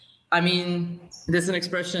 there's an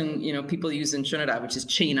expression, people use in Trinidad, which is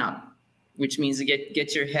chain up, which means to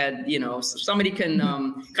get your head, so somebody can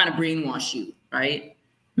kind of brainwash you, right?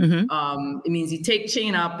 It means you take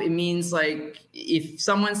chain up. It means like if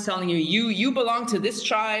someone's telling you belong to this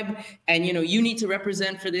tribe and, you need to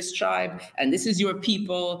represent for this tribe and this is your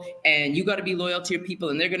people and you got to be loyal to your people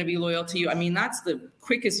and they're going to be loyal to you. That's the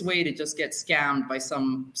quickest way to just get scammed by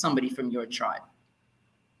somebody from your tribe.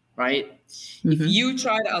 Right? If you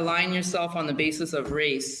try to align yourself on the basis of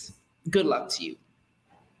race, good luck to you.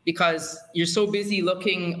 Because you're so busy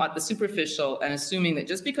looking at the superficial and assuming that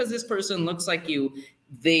just because this person looks like you,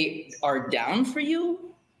 they are down for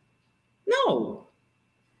you. No.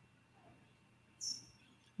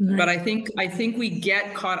 Right. But I think we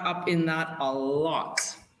get caught up in that a lot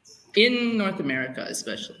in North America,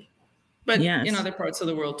 especially. But in other parts of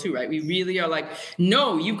the world too, right? We really are like,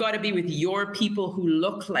 no, you've got to be with your people who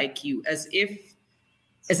look like you, as if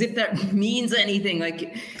that means anything.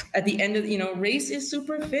 Like at the end of, race is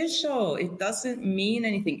superficial. It doesn't mean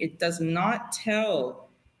anything. It does not tell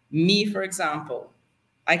me, for example.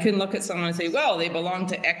 I can look at someone and say, well, they belong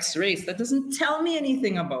to X race. That doesn't tell me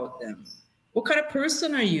anything about them. What kind of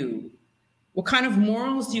person are you? What kind of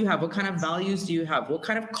morals do you have? What kind of values do you have? What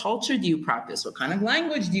kind of culture do you practice? What kind of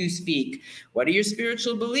language do you speak? What are your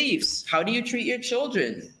spiritual beliefs? How do you treat your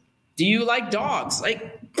children? Do you like dogs?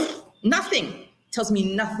 Like nothing. It tells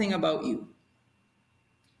me nothing about you.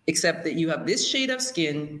 Except that you have this shade of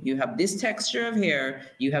skin, you have this texture of hair,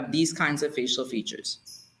 you have these kinds of facial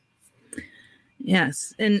features.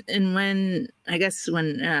 Yes. And when,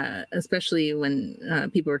 especially when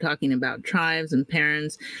people are talking about tribes and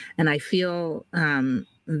parents, and I feel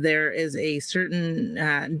there is a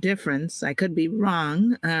certain difference, I could be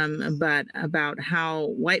wrong, but about how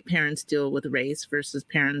white parents deal with race versus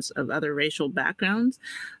parents of other racial backgrounds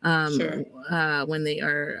when they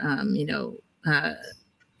are,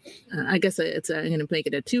 I guess I'm going to make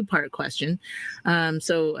it a two-part question.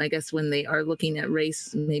 So I guess when they are looking at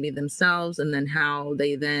race, maybe themselves, and then how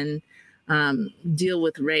they then deal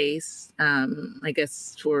with race, I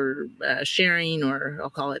guess for sharing, or I'll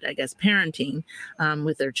call it, I guess, parenting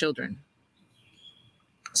with their children.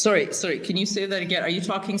 Sorry. Can you say that again? Are you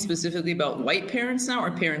talking specifically about white parents now,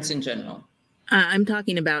 or parents in general? I'm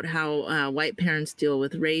talking about how white parents deal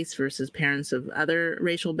with race versus parents of other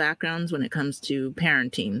racial backgrounds when it comes to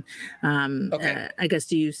parenting. Okay. I guess,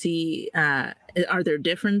 do you see, are there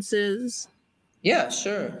differences? Yeah,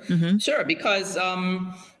 sure. Mm-hmm. Sure. Because,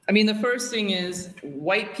 the first thing is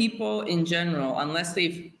white people in general, unless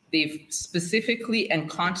they've specifically and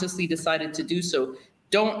consciously decided to do so,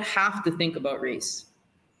 don't have to think about race.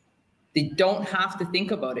 They don't have to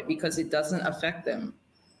think about it because it doesn't affect them,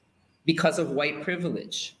 because of white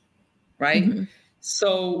privilege, right? Mm-hmm.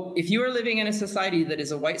 So if you are living in a society that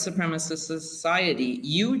is a white supremacist society,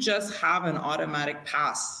 you just have an automatic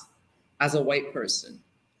pass as a white person.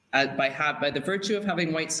 By the virtue of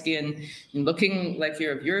having white skin and looking like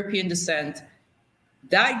you're of European descent,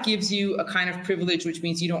 that gives you a kind of privilege, which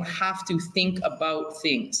means you don't have to think about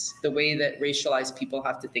things the way that racialized people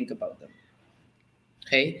have to think about them,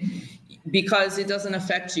 okay? Because it doesn't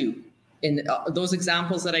affect you. In those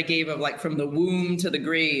examples that I gave of like from the womb to the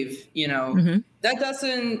grave, Mm-hmm. that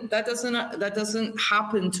doesn't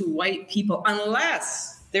happen to white people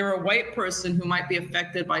unless they're a white person who might be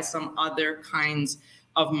affected by some other kinds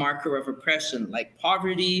of marker of oppression, like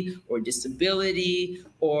poverty or disability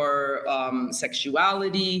or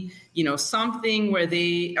sexuality, something where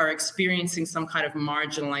they are experiencing some kind of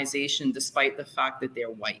marginalization despite the fact that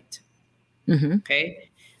they're white. Mm-hmm. Okay.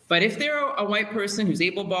 But if they're a white person who's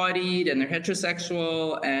able-bodied and they're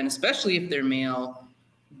heterosexual, and especially if they're male,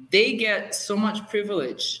 they get so much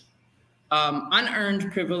privilege,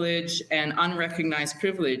 unearned privilege and unrecognized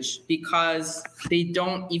privilege, because they're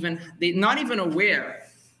not even aware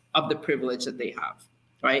of the privilege that they have,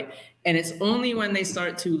 right? And it's only when they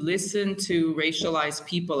start to listen to racialized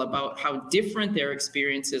people about how different their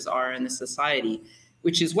experiences are in the society,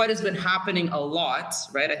 which is what has been happening a lot,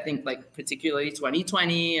 right? I think like particularly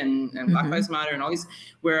 2020 and Black Lives Matter and all these,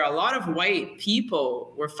 where a lot of white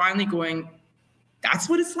people were finally going, that's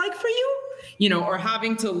what it's like for you? Or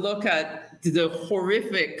having to look at the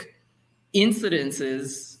horrific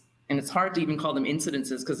incidences, and it's hard to even call them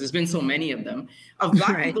incidences because there's been so many of them, of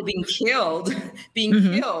Black people being killed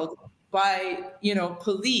by,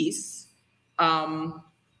 police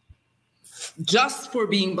just for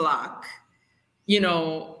being Black.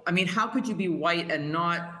 How could you be white and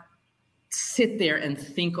not sit there and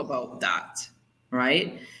think about that,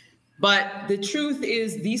 right? But the truth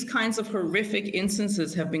is, these kinds of horrific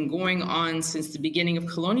instances have been going on since the beginning of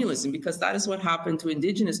colonialism, because that is what happened to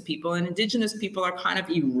Indigenous people, and Indigenous people are kind of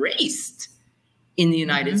erased in the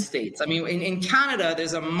United States. In Canada,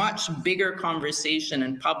 there's a much bigger conversation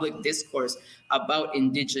and public discourse about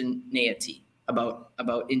indigeneity. About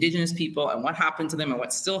Indigenous people and what happened to them and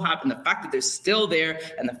what still happened, the fact that they're still there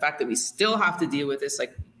and the fact that we still have to deal with this,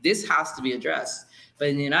 like this has to be addressed. But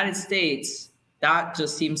in the United States, that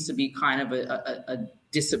just seems to be kind of a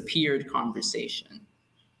disappeared conversation,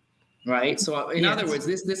 right? So in other words,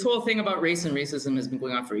 this whole thing about race and racism has been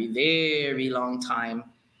going on for a very long time.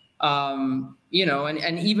 And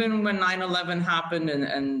even when 9/11 happened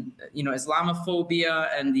and Islamophobia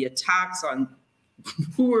and the attacks on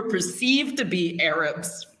who were perceived to be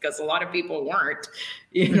Arabs, because a lot of people weren't,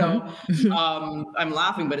 I'm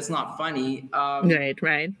laughing, but it's not funny.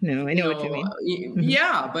 Right. No, I know what you mean.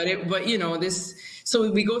 Yeah,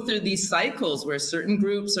 so we go through these cycles where certain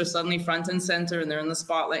groups are suddenly front and center and they're in the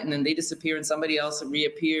spotlight, and then they disappear and somebody else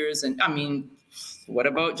reappears. And what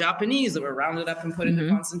about Japanese that were rounded up and put into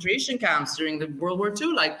concentration camps during the World War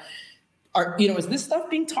II? Is this stuff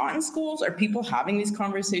being taught in schools? Are people having these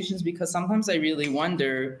conversations? Because sometimes I really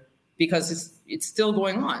wonder, because it's still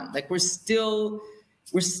going on. Like we still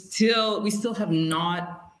have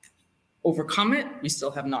not overcome it. We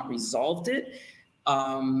still have not resolved it.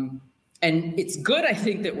 And it's good, I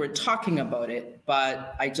think, that we're talking about it,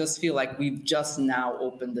 but I just feel like we've just now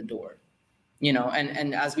opened the door,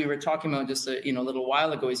 and as we were talking about just a little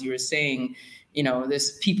while ago, as you were saying,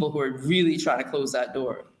 there's people who are really trying to close that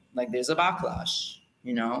door. Like there's a backlash,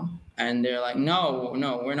 and they're like, no,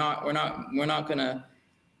 we're not gonna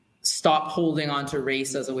stop holding on to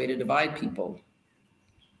race as a way to divide people.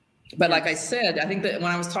 But like I said, I think that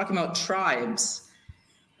when I was talking about tribes,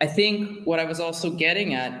 I think what I was also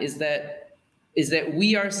getting at is that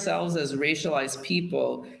we ourselves as racialized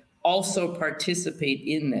people also participate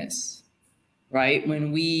in this, right?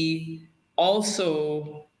 When we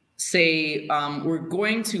also say we're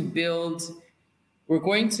going to build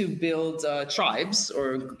tribes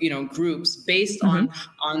or groups based on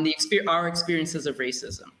our experiences of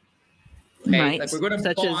racism. Okay, right. like we're going to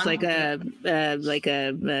such bond. as like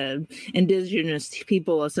a indigenous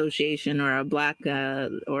people association or a black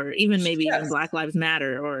or even maybe even Black Lives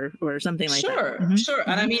Matter or something like that. Sure.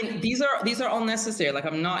 And I mean, these are all necessary. Like,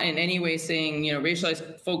 I'm not in any way saying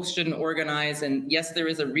racialized folks shouldn't organize. And yes, there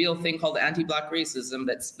is a real thing called anti-Black racism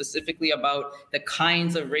that's specifically about the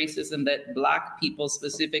kinds of racism that Black people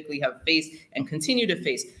specifically have faced and continue to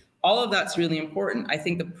face. All of that's really important. I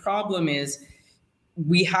think the problem is,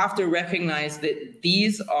 we have to recognize that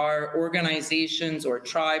these are organizations or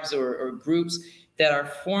tribes or groups that are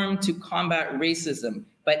formed to combat racism.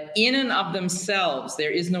 But in and of themselves, there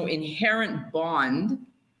is no inherent bond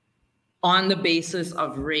on the basis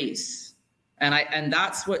of race. And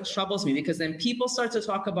that's what troubles me, because then people start to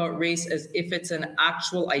talk about race as if it's an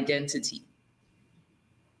actual identity.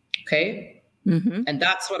 Okay? And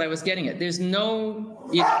that's what I was getting at. There's no,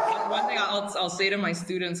 one thing I'll say to my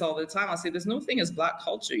students all the time, I'll say, there's no thing as Black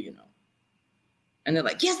culture, And they're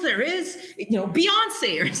like, yes, there is,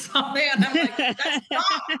 Beyonce or something. And I'm like, that's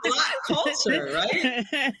not Black culture, right?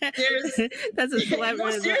 That's a celebrity.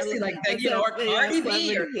 No, seriously, like that, or Cardi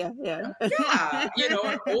B, or or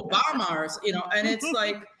Obama, or and it's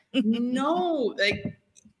like, no, like,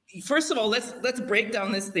 first of all, let's break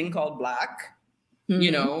down this thing called Black.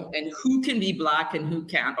 And who can be Black and who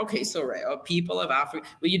can't. Okay, so people of Africa.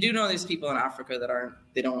 Well, you do know there's people in Africa that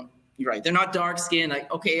you're right, they're not dark skinned. Like,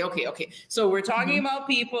 okay. So we're talking about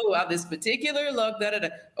people who have this particular look,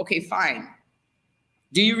 Okay, fine.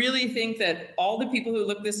 Do you really think that all the people who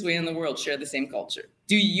look this way in the world share the same culture?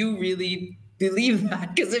 Do you really believe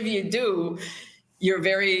that? Because if you do, you're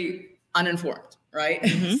very uninformed, right?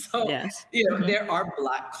 So, yes. There are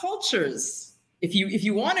Black cultures. If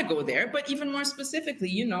you want to go there, but even more specifically,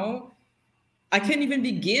 I can't even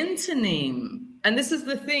begin to name. And this is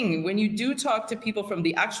the thing, when you do talk to people from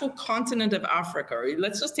the actual continent of Africa, or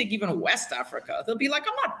let's just take even West Africa, they'll be like,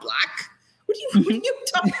 I'm not Black. What are you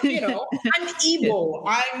talking, I'm Igbo,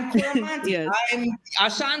 I'm Kuromati, I'm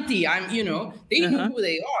Ashanti, they know who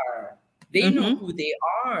they are. They know who they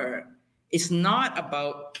are. It's not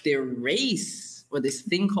about their race or this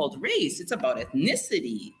thing called race. It's about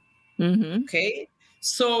ethnicity. Okay,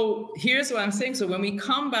 so here's what I'm saying. So when we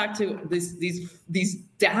come back to these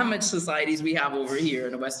damaged societies we have over here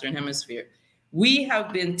in the Western Hemisphere, we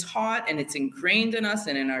have been taught, and it's ingrained in us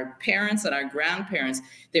and in our parents and our grandparents,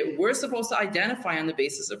 that we're supposed to identify on the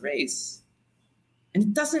basis of race. And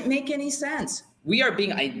it doesn't make any sense. We are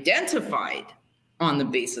being identified on the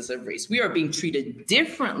basis of race. We are being treated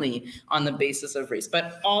differently on the basis of race.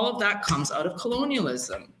 But all of that comes out of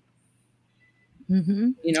colonialism.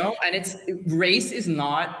 And race is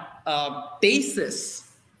not a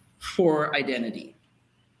basis for identity.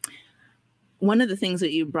 One of the things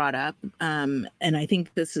that you brought up, and I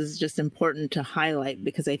think this is just important to highlight,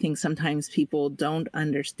 because I think sometimes people don't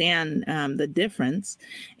understand the difference,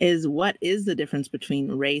 is what is the difference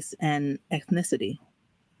between race and ethnicity?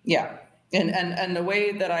 Yeah. And the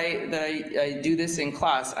way that I do this in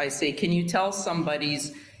class, I say, can you tell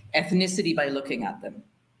somebody's ethnicity by looking at them?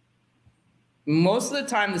 Most of the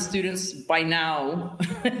time, the students by now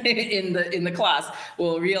in the class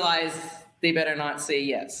will realize they better not say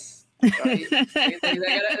yes. Right? they're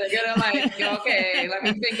gonna like, okay, let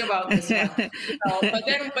me think about this one.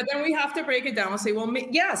 But then we have to break it down and say, well,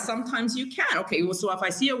 yeah, sometimes you can. Okay, well, so if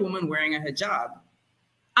I see a woman wearing a hijab,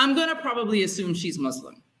 I'm gonna probably assume she's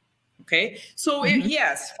Muslim. Okay, so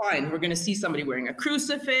yes, fine. We're going to see somebody wearing a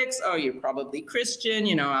crucifix. Oh, you're probably Christian.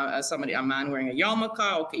 A man wearing a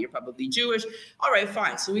yarmulke. Okay, you're probably Jewish. All right,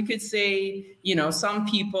 fine. So we could say, some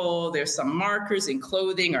people, there's some markers in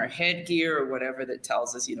clothing or headgear or whatever that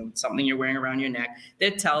tells us, something you're wearing around your neck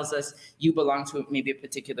that tells us you belong to maybe a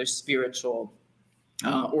particular spiritual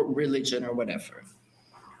or religion or whatever.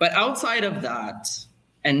 But outside of that,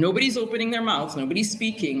 and nobody's opening their mouths, nobody's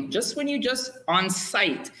speaking, just on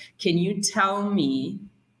site, can you tell me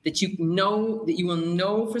that you will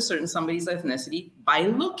know for certain somebody's ethnicity by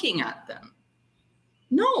looking at them?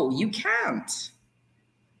 No, you can't.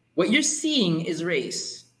 What you're seeing is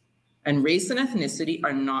race. And race and ethnicity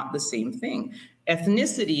are not the same thing.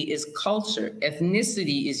 Ethnicity is culture.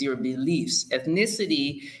 Ethnicity is your beliefs.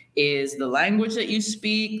 Ethnicity is the language that you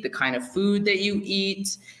speak, the kind of food that you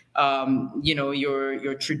eat,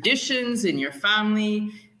 your traditions in your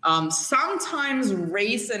family. Sometimes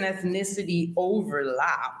race and ethnicity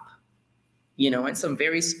overlap, in some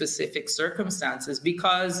very specific circumstances,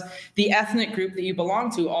 because the ethnic group that you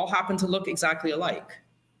belong to all happen to look exactly alike.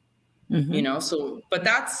 So, but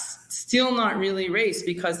that's still not really race,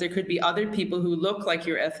 because there could be other people who look like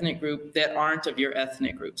your ethnic group that aren't of your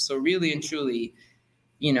ethnic group. So really and truly,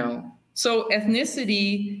 so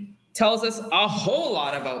ethnicity tells us a whole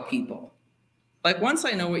lot about people. Like, once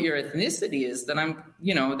I know what your ethnicity is, then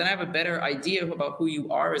then I have a better idea about who you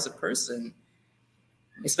are as a person,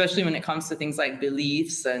 especially when it comes to things like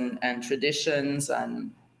beliefs and traditions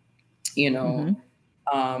and,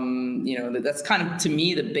 that's kind of, to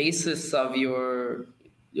me, the basis of who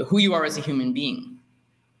you are as a human being.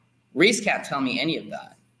 Race can't tell me any of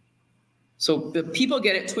that. So the people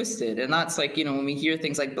get it twisted. And that's like, when we hear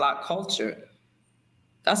things like Black culture,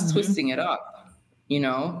 that's twisting it up,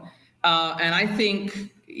 and I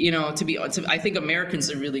think, I think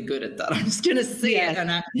Americans are really good at that. I'm just going to say it.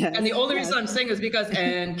 And the only reason I'm saying is because,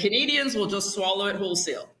 and Canadians will just swallow it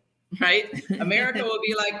wholesale, right? America will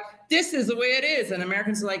be like, this is the way it is. And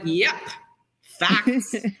Americans are like, yep,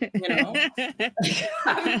 facts,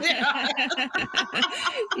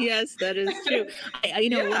 Yes, that is true.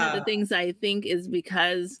 One of the things I think is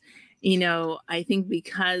because,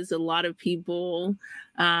 because a lot of people,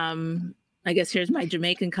 I guess here's my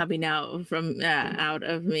Jamaican coming out out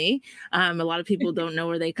of me. A lot of people don't know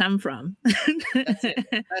where they come from. That's it.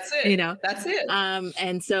 That's it.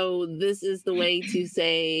 And so this is the way to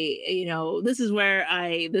say, this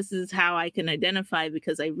is how I can identify,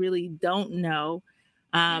 because I really don't know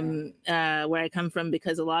where I come from,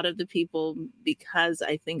 because a lot of the people, because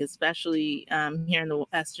I think especially here in the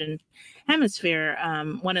Western Hemisphere,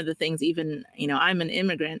 one of the things, even, I'm an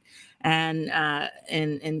immigrant, and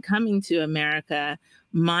in coming to America,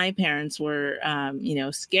 my parents were,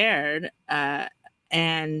 scared.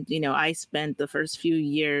 And, I spent the first few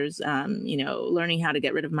years, learning how to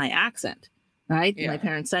get rid of my accent. Right. Yeah. My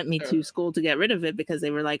parents sent me to school to get rid of it, because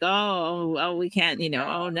they were like, oh, we can't,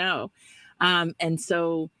 oh, no. And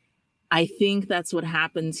so I think that's what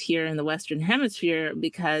happens here in the Western Hemisphere,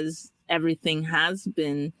 because everything has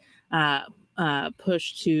been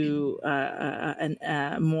pushed to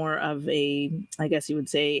more of a, I guess you would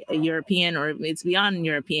say, a European, or it's beyond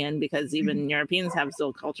European, because even Europeans have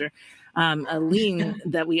still culture, a lean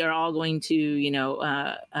that we are all going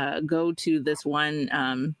to, go to this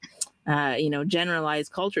one,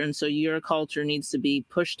 generalized culture. And so your culture needs to be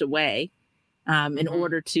pushed away in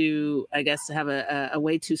order to, I guess, have a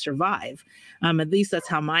way to survive. At least that's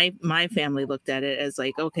how my family looked at it, as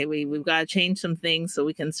like, okay, we've got to change some things so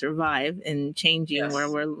we can survive in changing where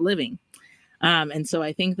we're living. And so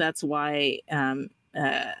I think that's why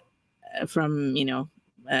from,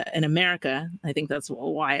 in America, I think that's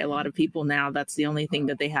why a lot of people now, that's the only thing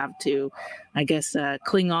that they have to, I guess,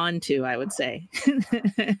 cling on to, I would say.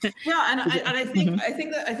 Yeah. And I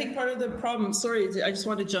think part of the problem, sorry, I just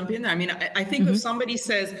want to jump in there. I mean, I think if somebody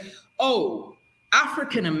says, oh,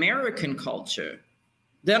 African-American culture,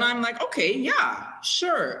 then I'm like, okay, yeah,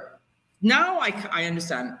 sure. Now I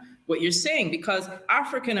understand what you're saying, because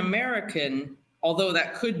African-American, although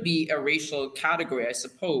that could be a racial category, I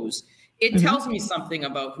suppose, it tells me something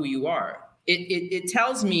about who you are. It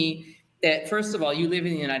tells me that, first of all, you live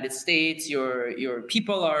in the United States, your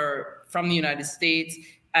people are from the United States,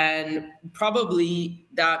 and probably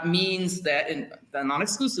that means that, and not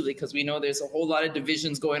exclusively, because we know there's a whole lot of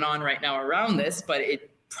divisions going on right now around this, but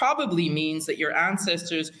it probably means that your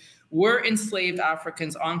ancestors were enslaved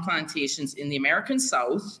Africans on plantations in the American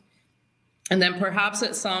South. And then perhaps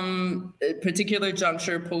at some particular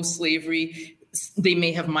juncture post-slavery, they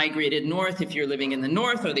may have migrated north if you're living in the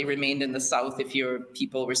north, or they remained in the south if your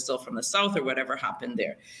people were still from the south, or whatever happened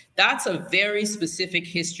there. That's a very specific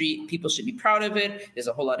history. People should be proud of it. There's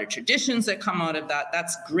a whole lot of traditions that come out of that.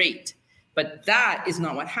 That's great. But that is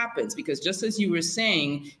not what happens, because just as you were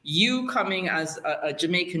saying, you coming as a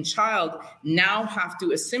Jamaican child now have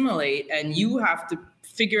to assimilate, and you have to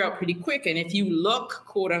figure out pretty quick. And if you look,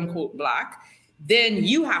 quote unquote, Black, then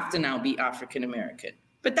you have to now be African American.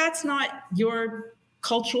 But that's not your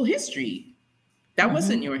cultural history. That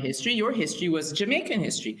wasn't your history. Your history was Jamaican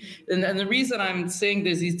history. And the reason I'm saying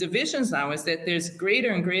there's these divisions now is that there's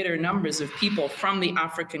greater and greater numbers of people from the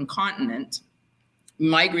African continent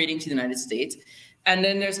migrating to the United States. And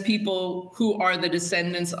then there's people who are the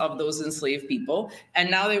descendants of those enslaved people.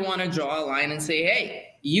 And now they want to draw a line and say, hey,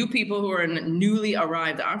 you people who are newly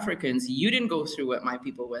arrived Africans, you didn't go through what my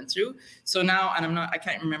people went through. So now, and I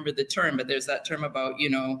can't remember the term, but there's that term about,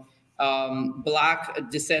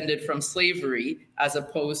 Black descended from slavery as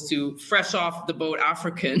opposed to fresh off the boat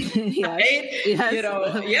African. Right? Yes.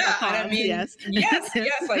 And I mean, yes,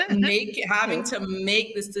 like having to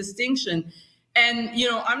make this distinction. And,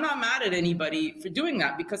 I'm not mad at anybody for doing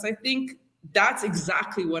that, because I think that's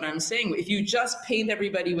exactly what I'm saying. If you just paint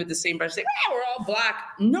everybody with the same brush, say, we're all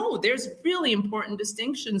Black. No, there's really important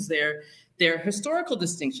distinctions there. There are historical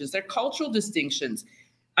distinctions, there are cultural distinctions.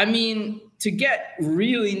 I mean, to get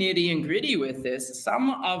really nitty and gritty with this, some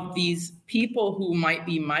of these people who might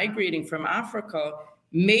be migrating from Africa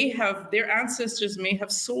their ancestors may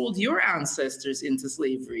have sold your ancestors into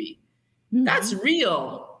slavery. Mm-hmm. That's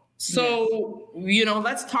real. So, yes.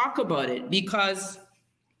 Let's talk about it, because,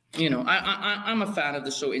 I'm a fan of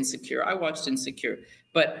the show Insecure. I watched Insecure.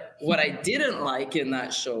 But what I didn't like in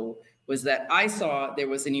that show was that I saw there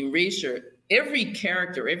was an erasure. Every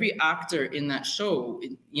character, every actor in that show,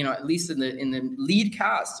 at least in the lead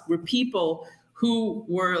cast, were people who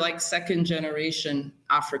were like second generation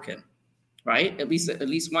African, right? At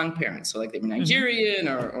least one parent. So like they were Nigerian,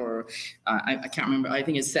 mm-hmm. or I can't remember. I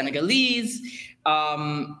think it's Senegalese.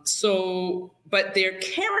 But their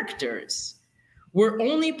characters were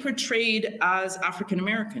only portrayed as African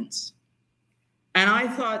Americans, and I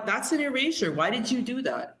thought, that's an erasure. Why did you do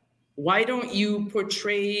that? Why don't you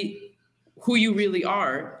portray who you really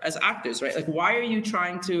are as actors, right? Like, why are you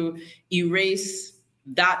trying to erase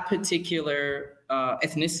that particular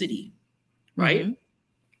ethnicity, right? Mm-hmm.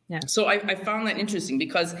 Yeah. So I found that interesting,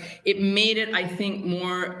 because it made it, I think,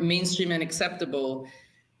 more mainstream and acceptable,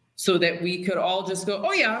 so that we could all just go,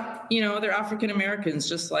 oh yeah, they're African Americans,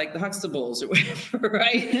 just like the Huxtables or whatever,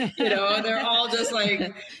 right? They're all just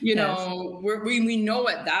like, we know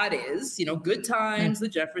what that is, Good Times, the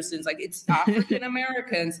Jeffersons, like, it's African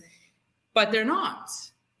Americans. But they're not.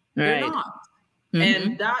 They're not. Mm-hmm.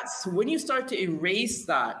 And that's when you start to erase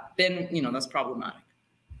that, then, that's problematic.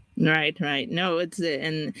 Right. No, and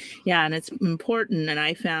it's important. And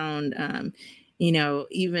I found,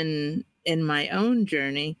 even in my own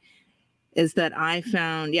journey, is that I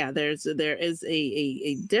found, there is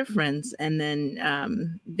a difference. And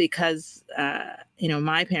then because,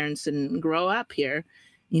 my parents didn't grow up here,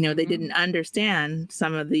 mm-hmm. they didn't understand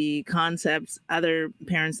some of the concepts other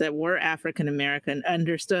parents that were African American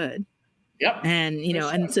understood. Yep. And,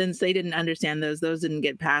 and since they didn't understand those didn't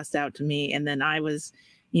get passed out to me. And then I was,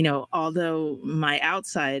 although my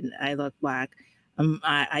outside, I look Black,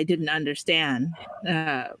 I didn't understand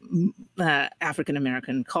African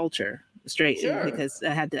American culture because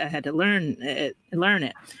I had to learn it,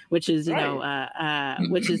 which is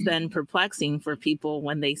which is then perplexing for people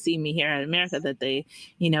when they see me here in America, that they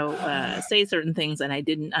say certain things and I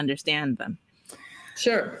didn't understand them.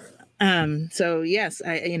 Sure. So yes,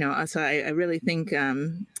 I really think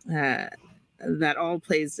that all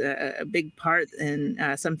plays a big part in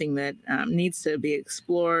something that needs to be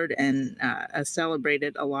explored and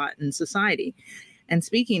celebrated a lot in society. And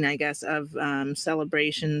speaking, I guess, of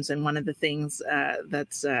celebrations, and one of the things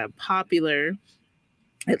that's popular,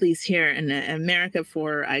 at least here in America,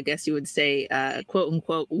 for, I guess you would say, quote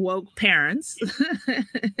unquote, woke parents,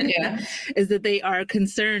 is that they are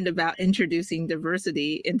concerned about introducing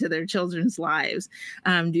diversity into their children's lives.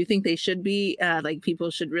 Do you think they should be, people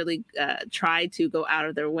should really try to go out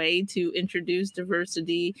of their way to introduce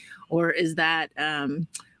diversity? Or is that, I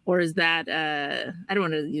don't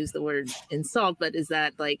want to use the word insult, but is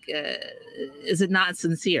that is it not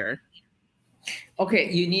sincere?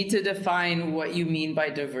 Okay, you need to define what you mean by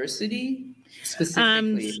diversity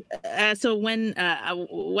specifically. So when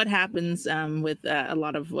what happens with a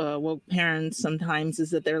lot of woke parents sometimes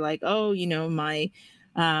is that they're like, oh,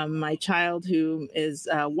 my child who is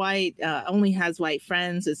white only has white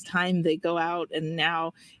friends. It's time they go out, and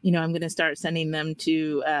now I'm going to start sending them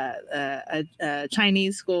to a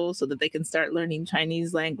Chinese school so that they can start learning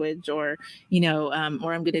Chinese language, or or I'm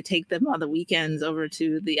going to take them on the weekends over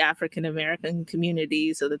to the African American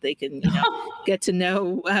community so that they can get to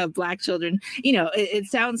know Black children. It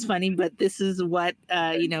sounds funny, but this is what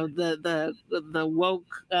the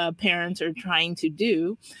woke parents are trying to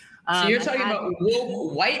do. So you're talking about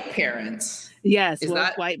woke white parents. Yes,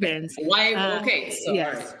 woke white parents. Why? Okay. So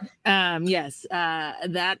yes. Yes.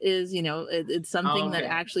 That is, it's something that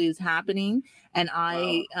actually is happening. And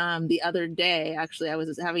I, the other day, actually, I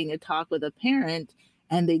was having a talk with a parent,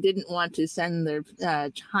 and they didn't want to send their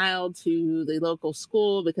child to the local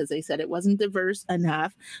school because they said it wasn't diverse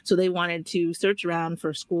enough. So they wanted to search around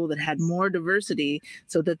for a school that had more diversity,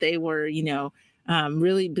 so that they were,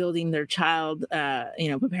 really building their child,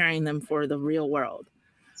 preparing them for the real world.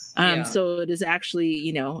 So it is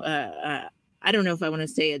actually, I don't know if I want to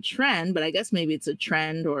say a trend, but I guess maybe it's a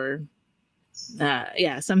trend, or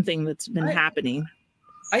something that's been happening.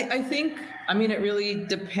 I think, it really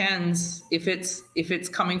depends if it's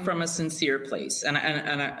coming from a sincere place. And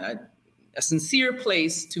A sincere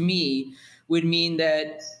place to me would mean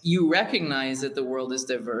that you recognize that the world is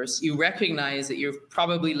diverse. You recognize that you're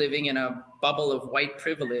probably living in a bubble of white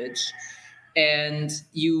privilege, and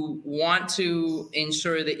you want to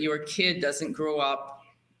ensure that your kid doesn't grow up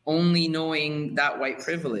only knowing that white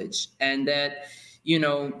privilege, and that, you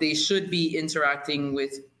know, they should be interacting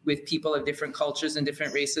with people of different cultures and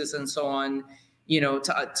different races and so on, you know,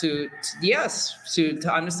 to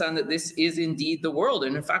understand that this is indeed the world.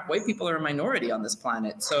 And in fact, white people are a minority on this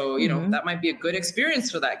planet. So, you know, that might be a good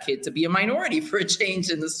experience for that kid to be a minority for a change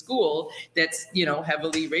in the school that's, you know,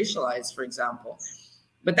 heavily racialized, for example.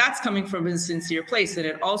 But that's coming from a sincere place. And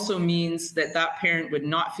it also means that that parent would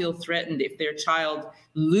not feel threatened if their child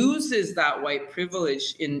loses that white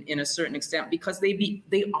privilege in a certain extent, because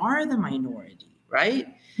they are the minority, right?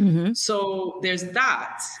 Mm-hmm. So there's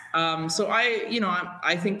that. So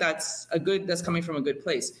I think that's coming from a good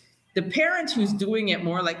place. The parent who's doing it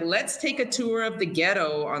more like, let's take a tour of the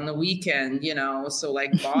ghetto on the weekend, you know, so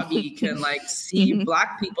like Bobby can like see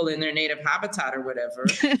Black people in their native habitat or whatever,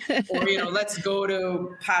 or, you know, let's go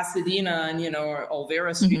to Pasadena and, you know, or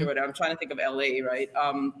Olvera Street or whatever. I'm trying to think of LA, right?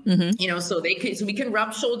 You know, so we can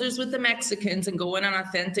rub shoulders with the Mexicans and go in an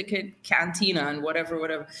authentic cantina and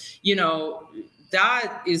whatever, you know.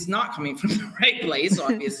 That is not coming from the right place,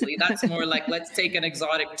 obviously. That's more like, let's take an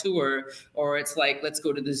exotic tour, or it's like, let's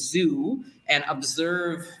go to the zoo and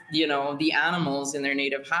observe, you know, the animals in their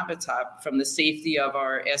native habitat from the safety of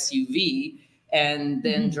our SUV, and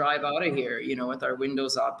then drive out of here, you know, with our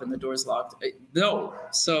windows up and the doors locked. No.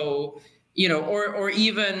 So, you know, or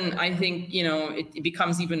even, I think, you know, it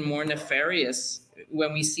becomes even more nefarious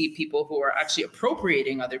when we see people who are actually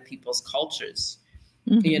appropriating other people's cultures.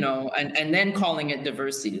 You know, and then calling it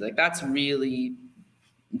diversity. Like that's really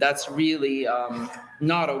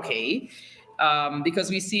not okay, because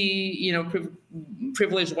we see, you know,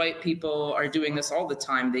 privileged white people are doing this all the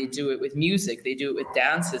time. They do it with music, they do it with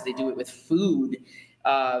dances, they do it with food,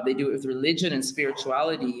 they do it with religion and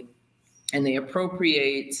spirituality, and they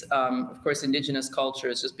appropriate. Of course, Indigenous culture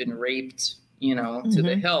has just been raped, you know, to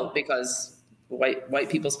the hilt because white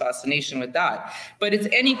people's fascination with that. But it's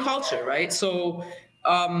any culture, right? So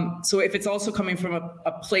if it's also coming from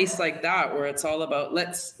a place like that, where it's all about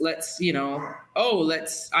let's you know,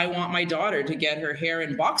 I want my daughter to get her hair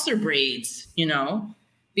in boxer braids, you know,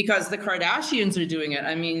 because the Kardashians are doing it.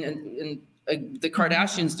 I mean, and the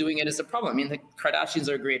Kardashians doing it is a problem. I mean, the Kardashians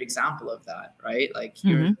are a great example of that, right? Like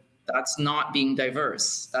that's not being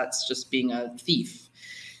diverse. That's just being a thief.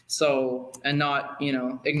 So, and not, you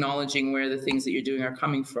know, acknowledging where the things that you're doing are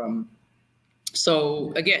coming from.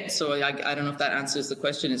 So again, I don't know if that answers the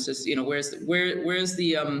question. It's just, you know, where's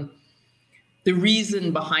the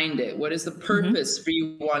reason behind it? What is the purpose for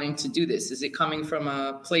you wanting to do this? Is it coming from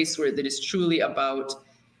a place where that is truly about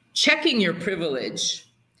checking your privilege,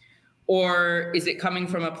 or is it coming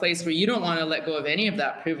from a place where you don't want to let go of any of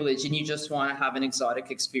that privilege and you just want to have an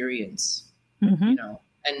exotic experience, you know,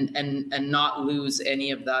 and not lose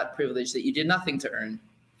any of that privilege that you did nothing to earn,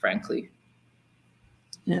 frankly?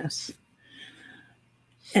 Yes.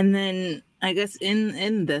 And then I guess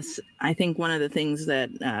in this, I think one of the things that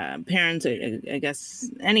parents, I guess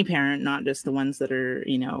any parent, not just the ones that are,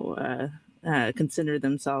 you know, consider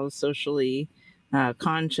themselves socially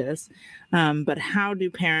conscious, but how do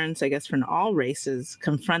parents, I guess, from all races,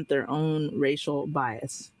 confront their own racial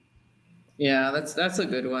bias? Yeah, that's a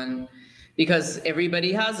good one, because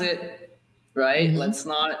everybody has it, right? Let's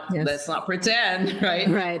not pretend, right?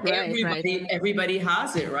 Everybody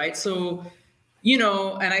has it, right? So, you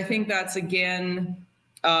know, and I think that's, again,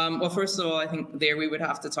 well, first of all, I think there we would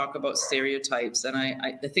have to talk about stereotypes. And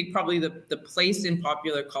I think probably the place in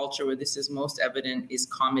popular culture where this is most evident is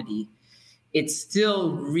comedy. It's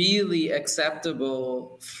still really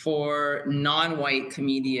acceptable for non-white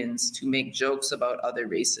comedians to make jokes about other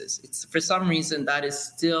races. It's, for some reason, that is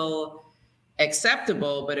still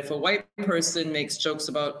acceptable. But if a white person makes jokes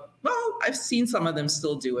about, well, I've seen some of them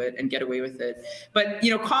still do it and get away with it. But,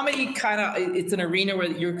 you know, comedy kind of, it's an arena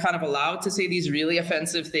where you're kind of allowed to say these really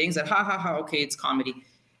offensive things and okay, it's comedy.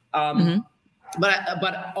 But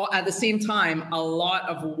at the same time, a lot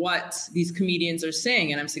of what these comedians are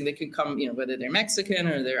saying, and I'm saying they could come, you know, whether they're Mexican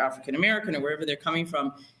or they're African American or wherever they're coming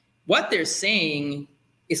from, what they're saying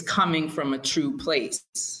is coming from a true place.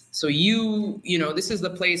 So you know, this is the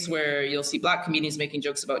place where you'll see Black comedians making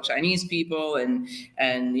jokes about Chinese people and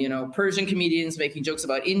you know, Persian comedians making jokes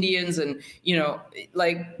about Indians, and, you know,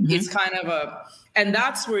 like it's kind of and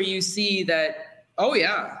that's where you see that, oh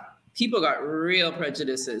yeah, people got real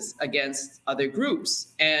prejudices against other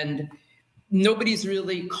groups, and nobody's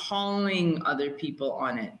really calling other people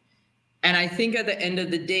on it. And I think at the end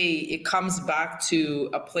of the day, it comes back to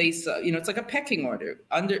a place, it's like a pecking order.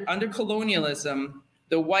 Under colonialism,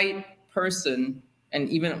 the white person, and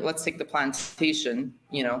even let's take the plantation,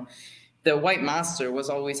 the white master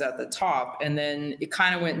was always at the top, and then it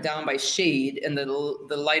kind of went down by shade, and the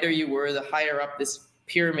lighter you were, the higher up this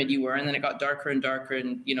pyramid you were, and then it got darker and darker,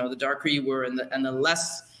 and the darker you were, and the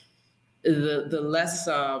less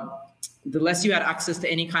you had access to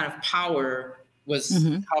any kind of power was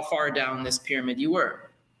how far down this pyramid you were.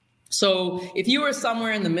 So if you were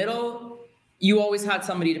somewhere in the middle, you always had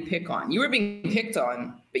somebody to pick on. You were being picked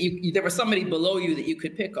on, but there was somebody below you that you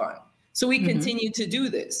could pick on. So we continue to do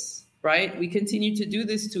this, right? We continue to do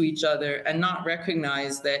this to each other and not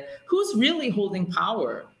recognize that who's really holding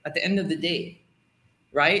power at the end of the day,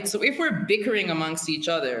 right? So if we're bickering amongst each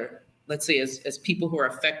other, let's say as people who are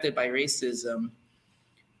affected by racism,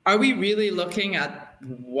 are we really looking at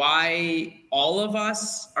why all of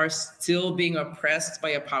us are still being oppressed by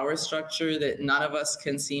a power structure that none of us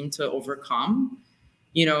can seem to overcome?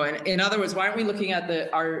 And in other words, why aren't we looking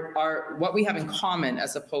at our what we have in common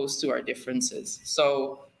as opposed to our differences?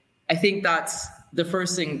 So I think that's the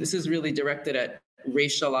first thing. This is really directed at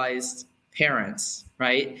racialized parents,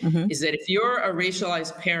 right? Is that if you're a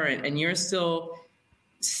racialized parent and you're still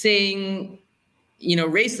saying,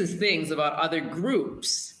 racist things about other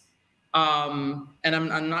groups, and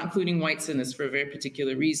I'm not including whites in this for a very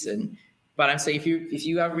particular reason, but I'm saying if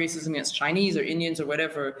you have racism against Chinese or Indians or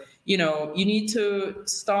whatever, you need to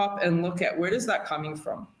stop and look at where is that coming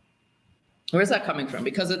from? Where's that coming from?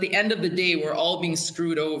 Because at the end of the day, we're all being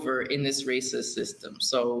screwed over in this racist system.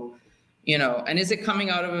 So, and is it coming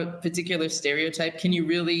out of a particular stereotype? Can you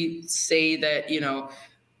really say that,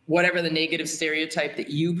 whatever the negative stereotype that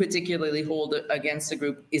you particularly hold against a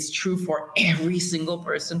group is true for every single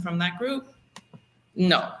person from that group?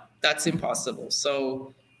 No, that's impossible.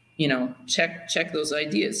 So, check those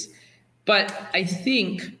ideas. But I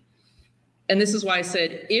think, and this is why I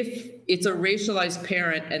said, if it's a racialized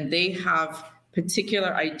parent and they have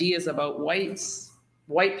particular ideas about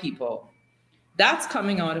white people, that's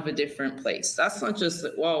coming out of a different place. That's not just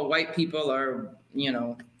that, well, white people are,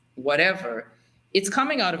 whatever. It's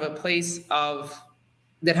coming out of a place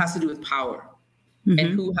that has to do with power and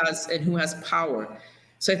who has power.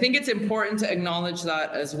 So I think it's important to acknowledge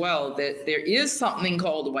that as well, that there is something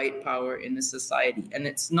called white power in the society. And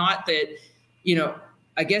it's not that,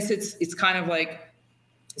 I guess it's kind of like,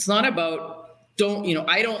 it's not about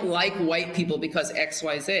I don't like white people because X,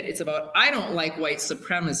 Y, Z. It's about, I don't like white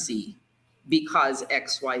supremacy because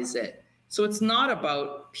X, Y, Z. So it's not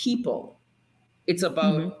about people. It's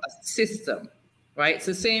about a system. Right. It's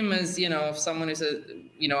the same as, if someone is a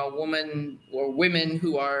woman or women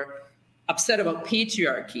who are upset about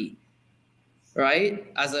patriarchy, right,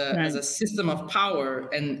 as a system of power,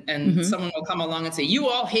 and someone will come along and say, you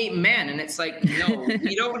all hate men. And it's like, no,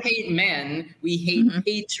 we don't hate men. We hate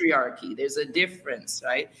patriarchy. There's a difference.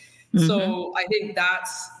 Right. So I think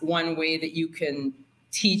that's one way that you can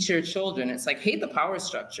teach your children. It's like, hate the power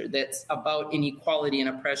structure that's about inequality and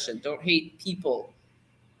oppression. Don't hate people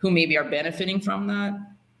who maybe are benefiting from that,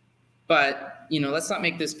 but let's not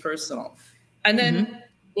make this personal. And then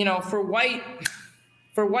for white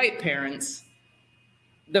parents,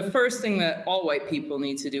 the first thing that all white people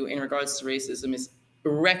need to do in regards to racism is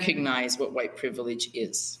recognize what white privilege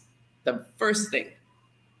is. The first thing,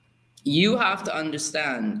 you have to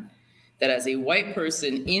understand that as a white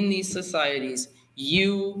person in these societies,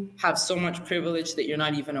 you have so much privilege that you're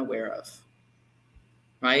not even aware of,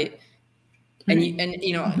 right? And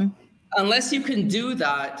unless you can do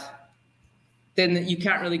that, then you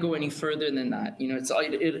can't really go any further than that.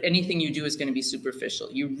 Anything you do is going to be superficial.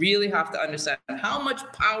 You really have to understand how much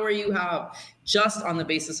power you have just on the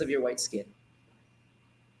basis of your white skin,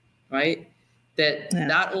 right?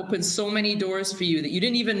 That opens so many doors for you that you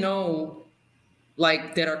didn't even know,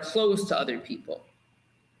 like, that are closed to other people,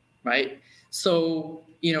 right? So,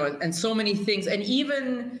 and so many things, and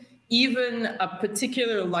even a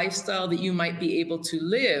particular lifestyle that you might be able to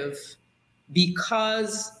live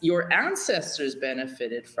because your ancestors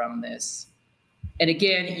benefited from this. And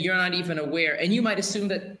again, you're not even aware. And you might assume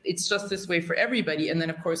that it's just this way for everybody. And then,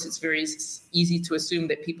 of course, it's very easy to assume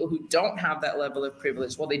that people who don't have that level of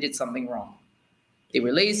privilege, well, they did something wrong. They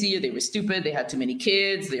were lazy, or they were stupid, they had too many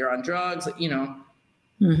kids, they were on drugs, right?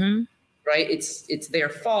 It's their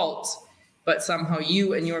fault, but somehow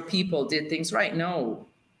you and your people did things right. No.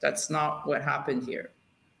 That's not what happened here,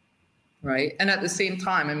 right? And at the same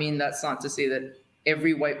time, that's not to say that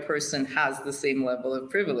every white person has the same level of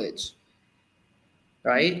privilege,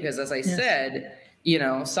 right? Because as I said,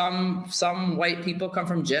 some white people come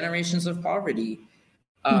from generations of poverty.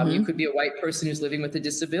 You could be a white person who's living with a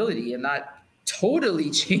disability, and that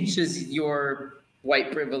totally changes your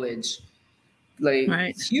white privilege, like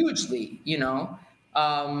Right. hugely,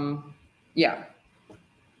 Yeah.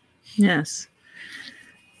 Yes.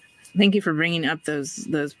 Thank you for bringing up those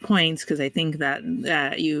points, because I think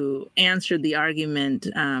that you answered the argument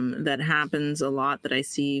that happens a lot, that I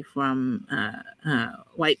see from a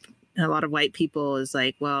lot of white people, is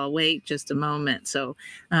like, well, wait just a moment. So,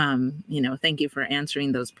 thank you for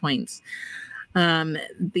answering those points. I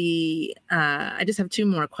just have two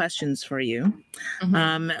more questions for you.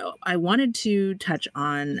 I wanted to touch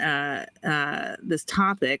on this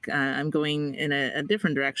topic. I'm going in a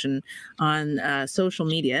different direction on social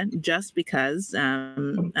media, just because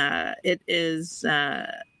it is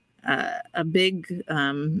a big,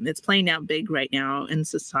 it's playing out big right now in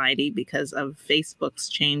society because of Facebook's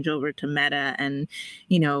change over to Meta, and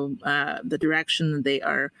the direction that they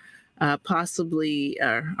are possibly,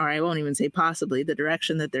 or I won't even say possibly, the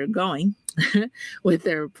direction that they're going with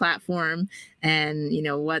their platform, and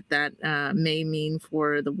what that may mean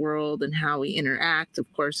for the world and how we interact.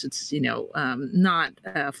 Of course, it's not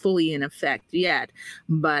fully in effect yet,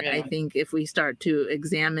 but I think if we start to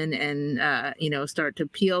examine and start to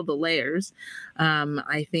peel the layers,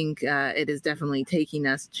 I think it is definitely taking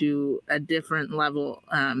us to a different level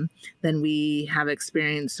than we have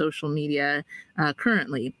experienced social media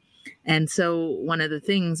currently. And so one of the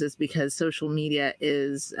things is because social media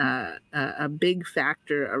is a big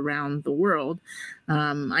factor around the world.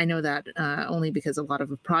 I know that only because a lot of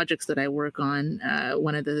the projects that I work on,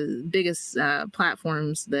 one of the biggest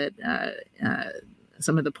platforms that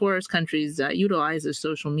some of the poorest countries utilize is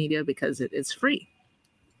social media, because it's free.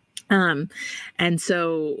 And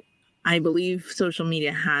so I believe social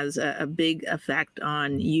media has a big effect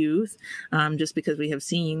on youth, just because we have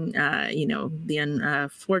seen, the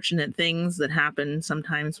unfortunate things that happen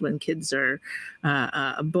sometimes when kids are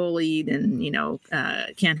bullied and,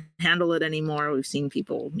 can't handle it anymore. We've seen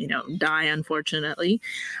people, die, unfortunately.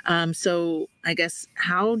 So I guess,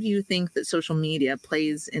 how do you think that social media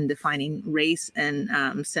plays in defining race and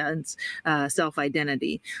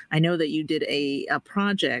self-identity? I know that you did a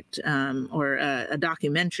project or a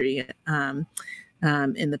documentary in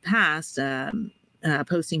the past,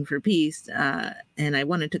 Posting for Peace, and I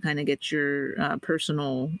wanted to kind of get your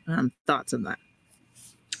personal thoughts on that.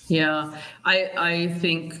 Yeah, I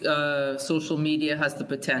think social media has the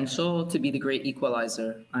potential to be the great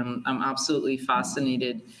equalizer. I'm absolutely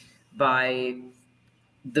fascinated by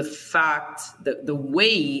the fact that the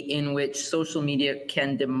way in which social media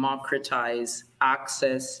can democratize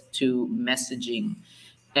access to messaging.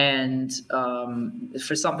 And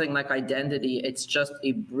for something like identity, it's just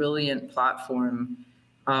a brilliant platform,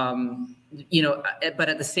 but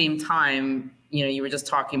at the same time, you were just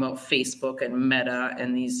talking about Facebook and Meta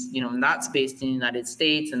and these, and that's based in the United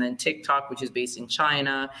States, and then TikTok, which is based in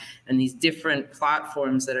China, and these different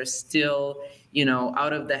platforms that are still,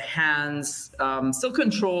 out of the hands, still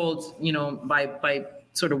controlled, by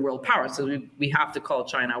sort of world power. So we have to call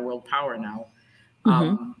China a world power now.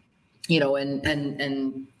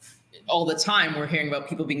 And all the time we're hearing about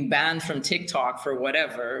people being banned from TikTok for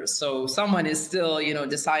whatever. So someone is still,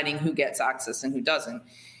 deciding who gets access and who doesn't.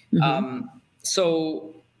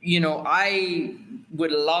 So, I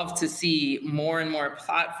would love to see more and more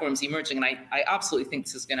platforms emerging. And I absolutely think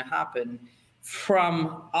this is going to happen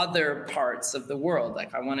from other parts of the world.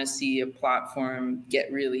 Like, I want to see a platform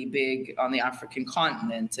get really big on the African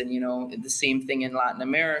continent, and, the same thing in Latin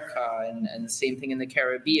America, and the same thing in the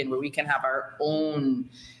Caribbean, where we can have our own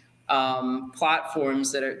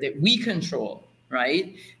platforms that we control,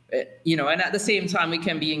 right? And at the same time, we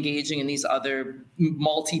can be engaging in these other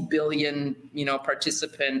multi-billion,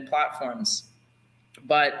 participant platforms.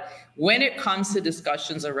 But when it comes to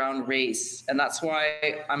discussions around race, and that's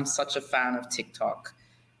why I'm such a fan of TikTok,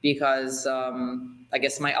 because I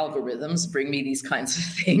guess my algorithms bring me these kinds of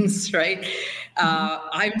things, right?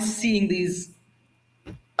 I'm seeing these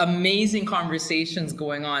amazing conversations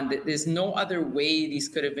going on. There's no other way these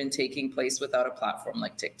could have been taking place without a platform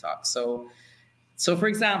like TikTok. So for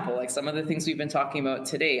example, like some of the things we've been talking about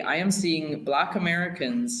today, I am seeing Black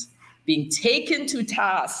Americans being taken to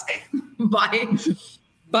task by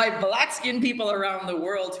Black-skinned people around the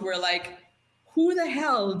world who are like, who the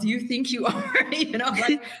hell do you think you are?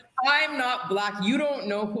 Like, I'm not Black. You don't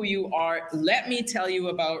know who you are. Let me tell you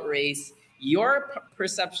about race. Your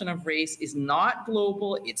perception of race is not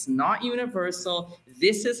global. It's not universal.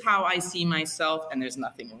 This is how I see myself, and there's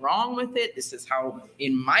nothing wrong with it. This is how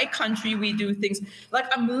in my country we do things. Like,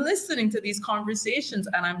 I'm listening to these conversations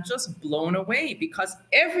and I'm just blown away, because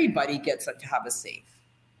everybody gets to have a say.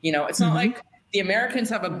 It's not like the Americans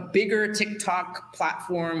have a bigger TikTok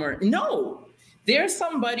platform, or no, there's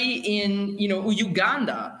somebody in,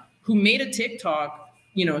 Uganda who made a TikTok,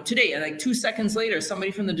 today, and like 2 seconds later,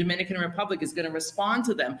 somebody from the Dominican Republic is going to respond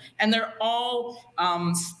to them. And they're all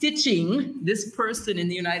stitching this person in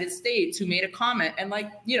the United States who made a comment. And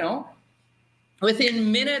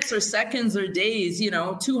within minutes or seconds or days,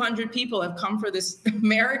 200 people have come for this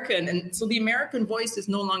American. And so the American voice is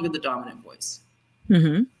no longer the dominant voice.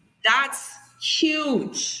 Mm-hmm. That's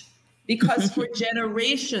huge, because for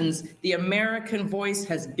generations, the American voice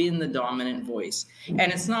has been the dominant voice.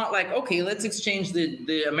 And it's not like, okay, let's exchange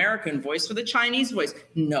the American voice for the Chinese voice.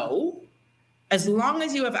 No. As long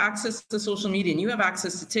as you have access to social media and you have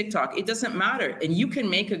access to TikTok, it doesn't matter. And you can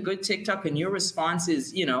make a good TikTok and your response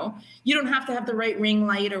is, you don't have to have the right ring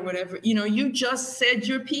light or whatever. You just said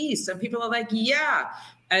your piece and people are like, yeah.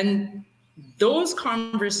 And those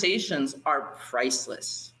conversations are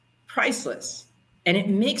priceless. And it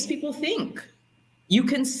makes people think. You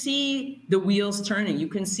can see the wheels turning. You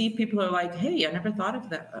can see people are like, hey, I never thought of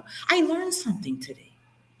that. I learned something today.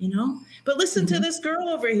 But listen to this girl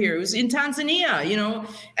over here who's in Tanzania,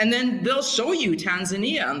 and then they'll show you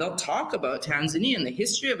Tanzania and they'll talk about Tanzania and the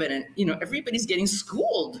history of it. And, everybody's getting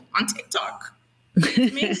schooled on TikTok.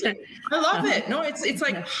 It's amazing. I love it. No, it's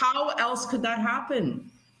like, how else could that happen?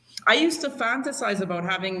 I used to fantasize about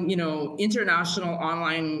having, international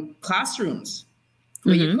online classrooms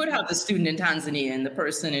where you could have the student in Tanzania and the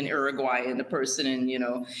person in Uruguay and the person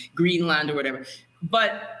in, Greenland or whatever.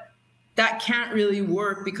 But that can't really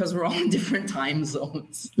work because we're all in different time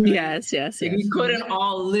zones. Right? Yes. We couldn't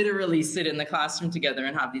all literally sit in the classroom together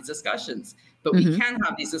and have these discussions, but we can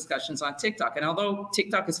have these discussions on TikTok. And although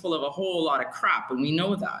TikTok is full of a whole lot of crap, and we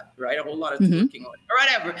know that, right? A whole lot of twerking or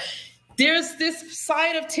whatever. There's this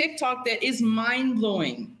side of TikTok that is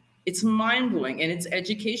mind-blowing. It's mind-blowing and it's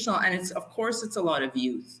educational. And it's a lot of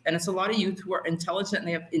youth. And it's a lot of youth who are intelligent and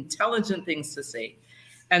they have intelligent things to say.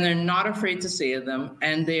 And they're not afraid to say them,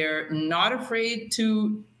 and they're not afraid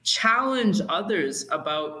to challenge others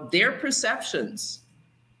about their perceptions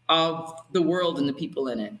of the world and the people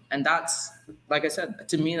in it. And that's, like I said,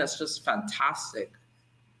 to me, that's just fantastic.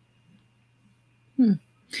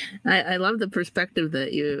 I love the perspective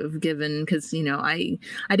that you've given, because, I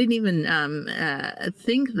didn't even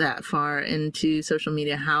think that far into social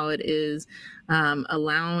media, how it is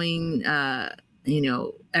allowing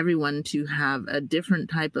everyone to have a different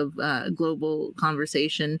type of global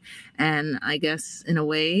conversation. And I guess in a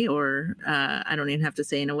way, or I don't even have to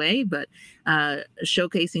say in a way, but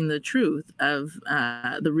showcasing the truth of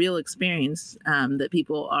the real experience that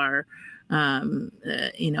people are,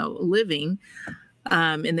 living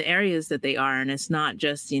in the areas that they are. And it's not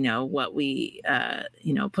just, what we,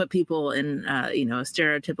 put people in, a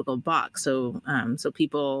stereotypical box. So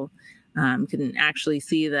people can actually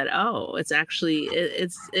see that, it's actually,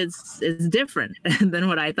 it's different than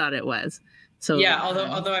what I thought it was. So yeah,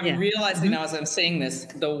 although I'm realizing now as I'm saying this,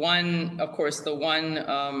 the one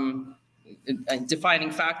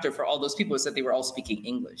defining factor for all those people is that they were all speaking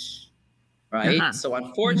English. Right. So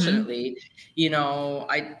unfortunately,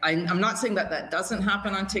 I'm not saying that doesn't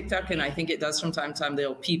happen on TikTok. And I think it does from time to time. There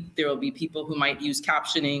will be people who might use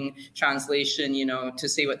captioning, translation, to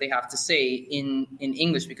say what they have to say in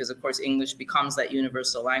English, because, of course, English becomes that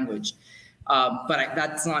universal language. But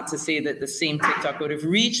that's not to say that the same TikTok would have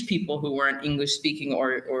reached people who weren't English speaking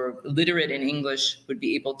or literate in English, would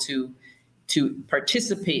be able to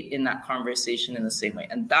participate in that conversation in the same way.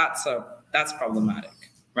 And that's problematic.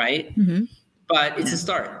 Right. Mm-hmm. But it's a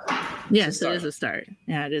start. Yes, it is a start.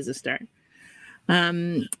 Yeah, it is a start.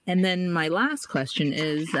 And then my last question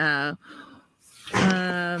is, let's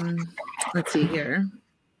see here.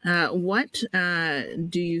 What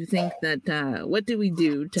do you think that, what do we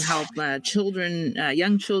do to help children,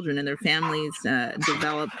 young children and their families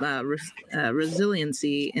develop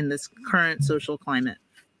resiliency in this current social climate?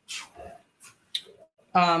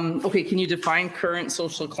 Okay, can you define current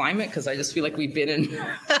social climate? Because I just feel like we've been in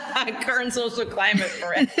current social climate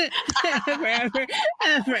forever.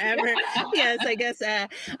 Forever. Yes,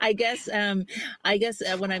 I guess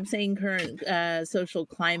when I'm saying current social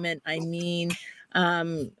climate, I mean,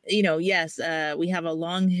 yes, we have a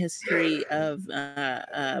long history of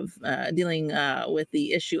dealing with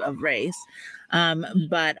the issue of race.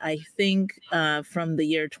 But I think from the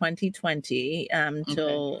year 2020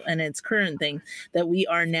 till and its current thing, that we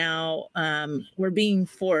are now we're being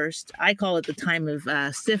forced. I call it the time of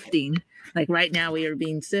sifting like right now we are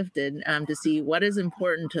being sifted to see what is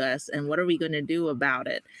important to us and what are we going to do about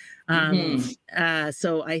it.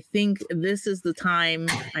 So I think this is the time,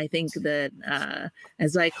 I think that,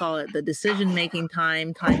 as I call it, the decision-making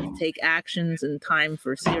time to take actions and time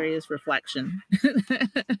for serious reflection.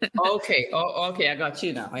 Okay. Oh, okay. I got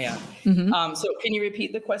you now. Yeah. So can you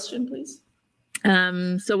repeat the question, please?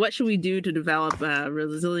 So what should we do to develop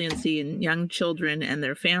resiliency in young children and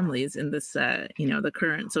their families in this, the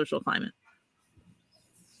current social climate?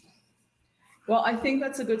 Well, I think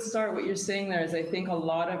that's a good start. What you're saying there is I think a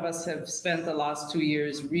lot of us have spent the last 2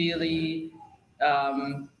 years really,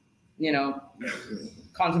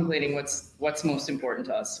 contemplating what's most important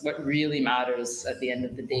to us, what really matters at the end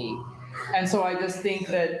of the day. And so I just think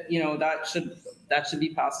that, that should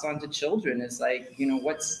be passed on to children. Is like,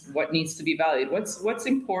 what needs to be valued, what's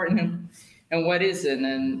important and what isn't.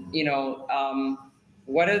 And,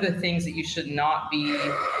 what are the things that you should not be,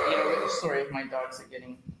 sorry if my dogs are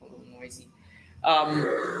getting a little noisy.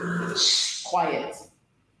 Quiet.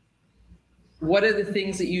 What are the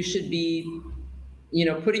things that you should be,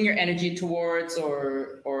 putting your energy towards,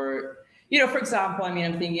 or for example,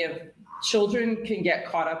 I'm thinking of children can get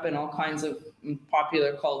caught up in all kinds of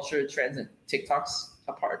popular culture trends, and TikTok's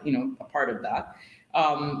a part of that.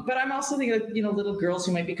 But I'm also thinking of, little girls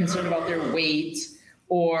who might be concerned about their weight,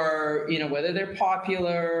 or, whether they're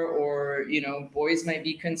popular, or, boys might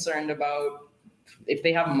be concerned about if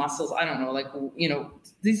they have muscles. I don't know,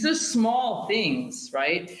 these are small things,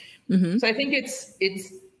 right? So I think it's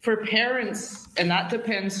for parents, and that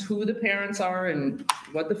depends who the parents are and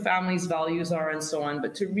what the family's values are and so on.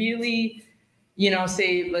 But to really, let's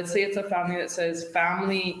say it's a family that says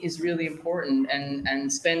family is really important,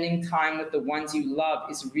 and spending time with the ones you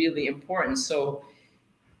love is really important. So,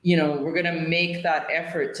 we're going to make that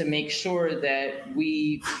effort to make sure that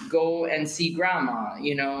we go and see grandma,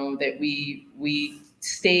 that we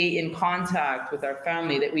stay in contact with our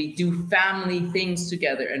family, that we do family things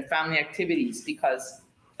together and family activities, because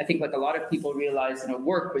I think like a lot of people realize,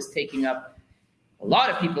 work was taking up a lot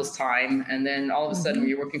of people's time. And then all of a sudden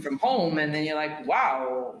you're working from home, and then you're like,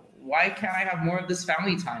 wow, why can't I have more of this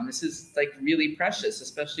family time? This is like really precious,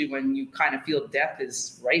 especially when you kind of feel death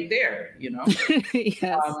is right there, Yes.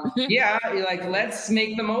 You're like, let's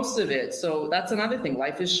make the most of it. So that's another thing.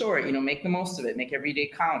 Life is short, make the most of it, make every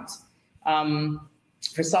day count.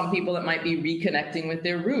 For some people, it might be reconnecting with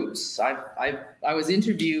their roots. I was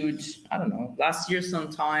interviewed, I don't know, last year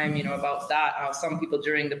sometime, about that, how some people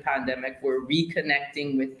during the pandemic were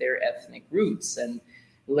reconnecting with their ethnic roots and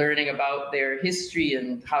learning about their history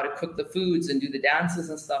and how to cook the foods and do the dances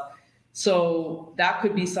and stuff. So that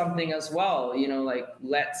could be something as well, like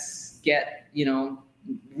let's get,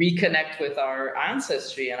 reconnect with our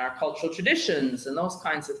ancestry and our cultural traditions and those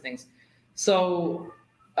kinds of things. So,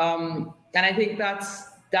 and I think that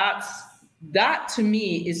to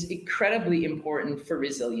me is incredibly important for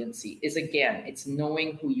resiliency. Is again, it's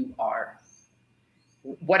knowing who you are,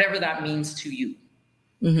 whatever that means to you.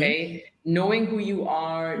 Okay, knowing who you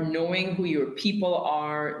are, knowing who your people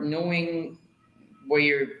are, knowing where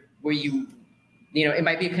you, it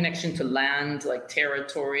might be a connection to land, like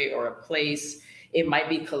territory or a place. It might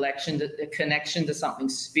be a connection to something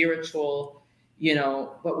spiritual.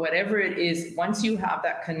 But whatever it is, once you have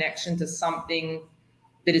that connection to something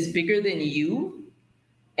that is bigger than you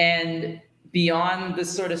and beyond the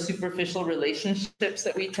sort of superficial relationships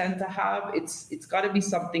that we tend to have, it's got to be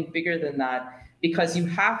something bigger than that, because you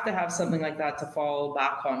have to have something like that to fall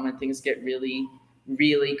back on when things get really,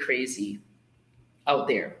 really crazy out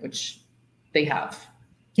there, which they have.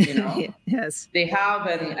 Yes, they have,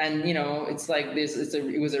 and it's like this.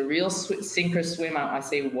 It was a real sink or swim. I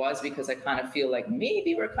say it was because I kind of feel like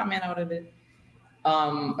maybe we're coming out of it.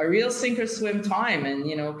 A real sink or swim time,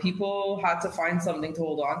 and people had to find something to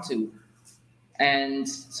hold on to, and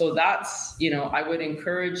so that's I would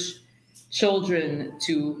encourage children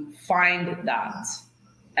to find that.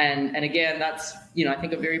 And again, that's I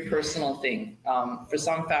think a very personal thing. For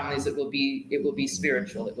some families, it will be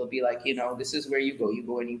spiritual. It will be like this is where you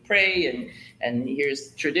go and you pray, and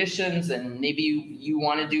here's traditions, and maybe you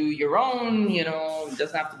want to do your own. It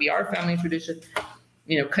doesn't have to be our family tradition.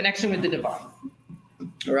 Connection with the divine,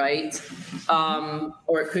 right?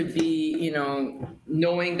 Or it could be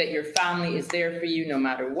knowing that your family is there for you no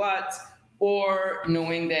matter what, or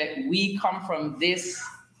knowing that we come from this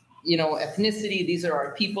ethnicity, these are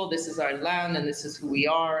our people, this is our land, and this is who we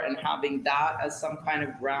are, and having that as some kind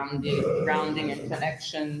of grounding and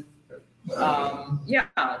connection.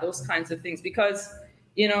 Those kinds of things, because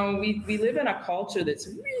we live in a culture that's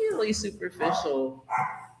really superficial,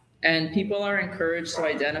 and people are encouraged to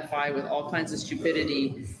identify with all kinds of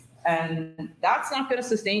stupidity And that's not going to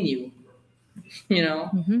sustain you, you know?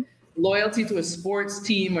 Mm-hmm. Loyalty to a sports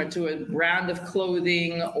team or to a brand of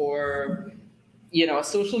clothing or, you know, a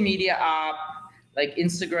social media app like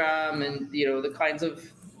Instagram and, you know, the kinds of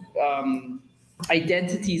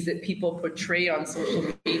identities that people portray on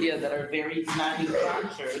social media that are very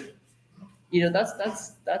manufactured, you know,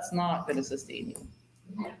 that's not going to sustain you.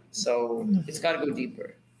 So it's got to go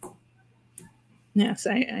deeper. Yes,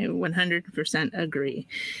 I 100% agree.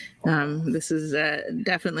 This has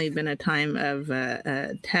definitely been a time of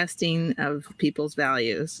testing of people's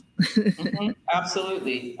values. Mm-hmm.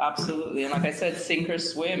 Absolutely. And like I said, sink or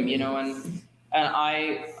swim, you know, and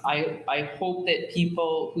I hope that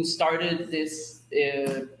people who started this,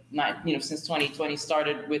 since 2020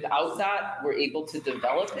 started without that, were able to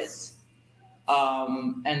develop it.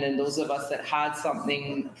 And then those of us that had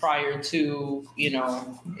something prior to, you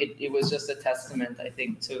know, it was just a testament, I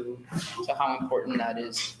think, to how important that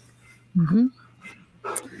is. Mm-hmm.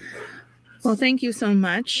 Well, thank you so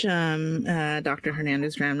much, Dr.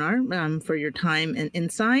 Hernandez-Ramnar, for your time and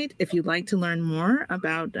insight. If you'd like to learn more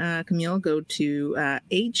about Camille, go to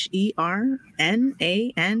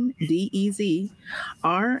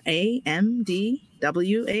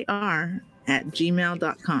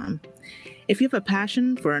HERNANDEZRAMDWAR@gmail.com. If you have a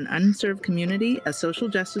passion for an unserved community, a social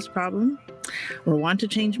justice problem, or want to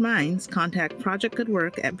change minds, contact Project Good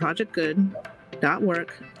Work at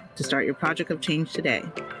projectgood.work to start your project of change today.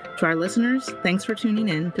 To our listeners, thanks for tuning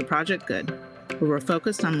in to Project Good, where we're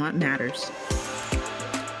focused on what matters.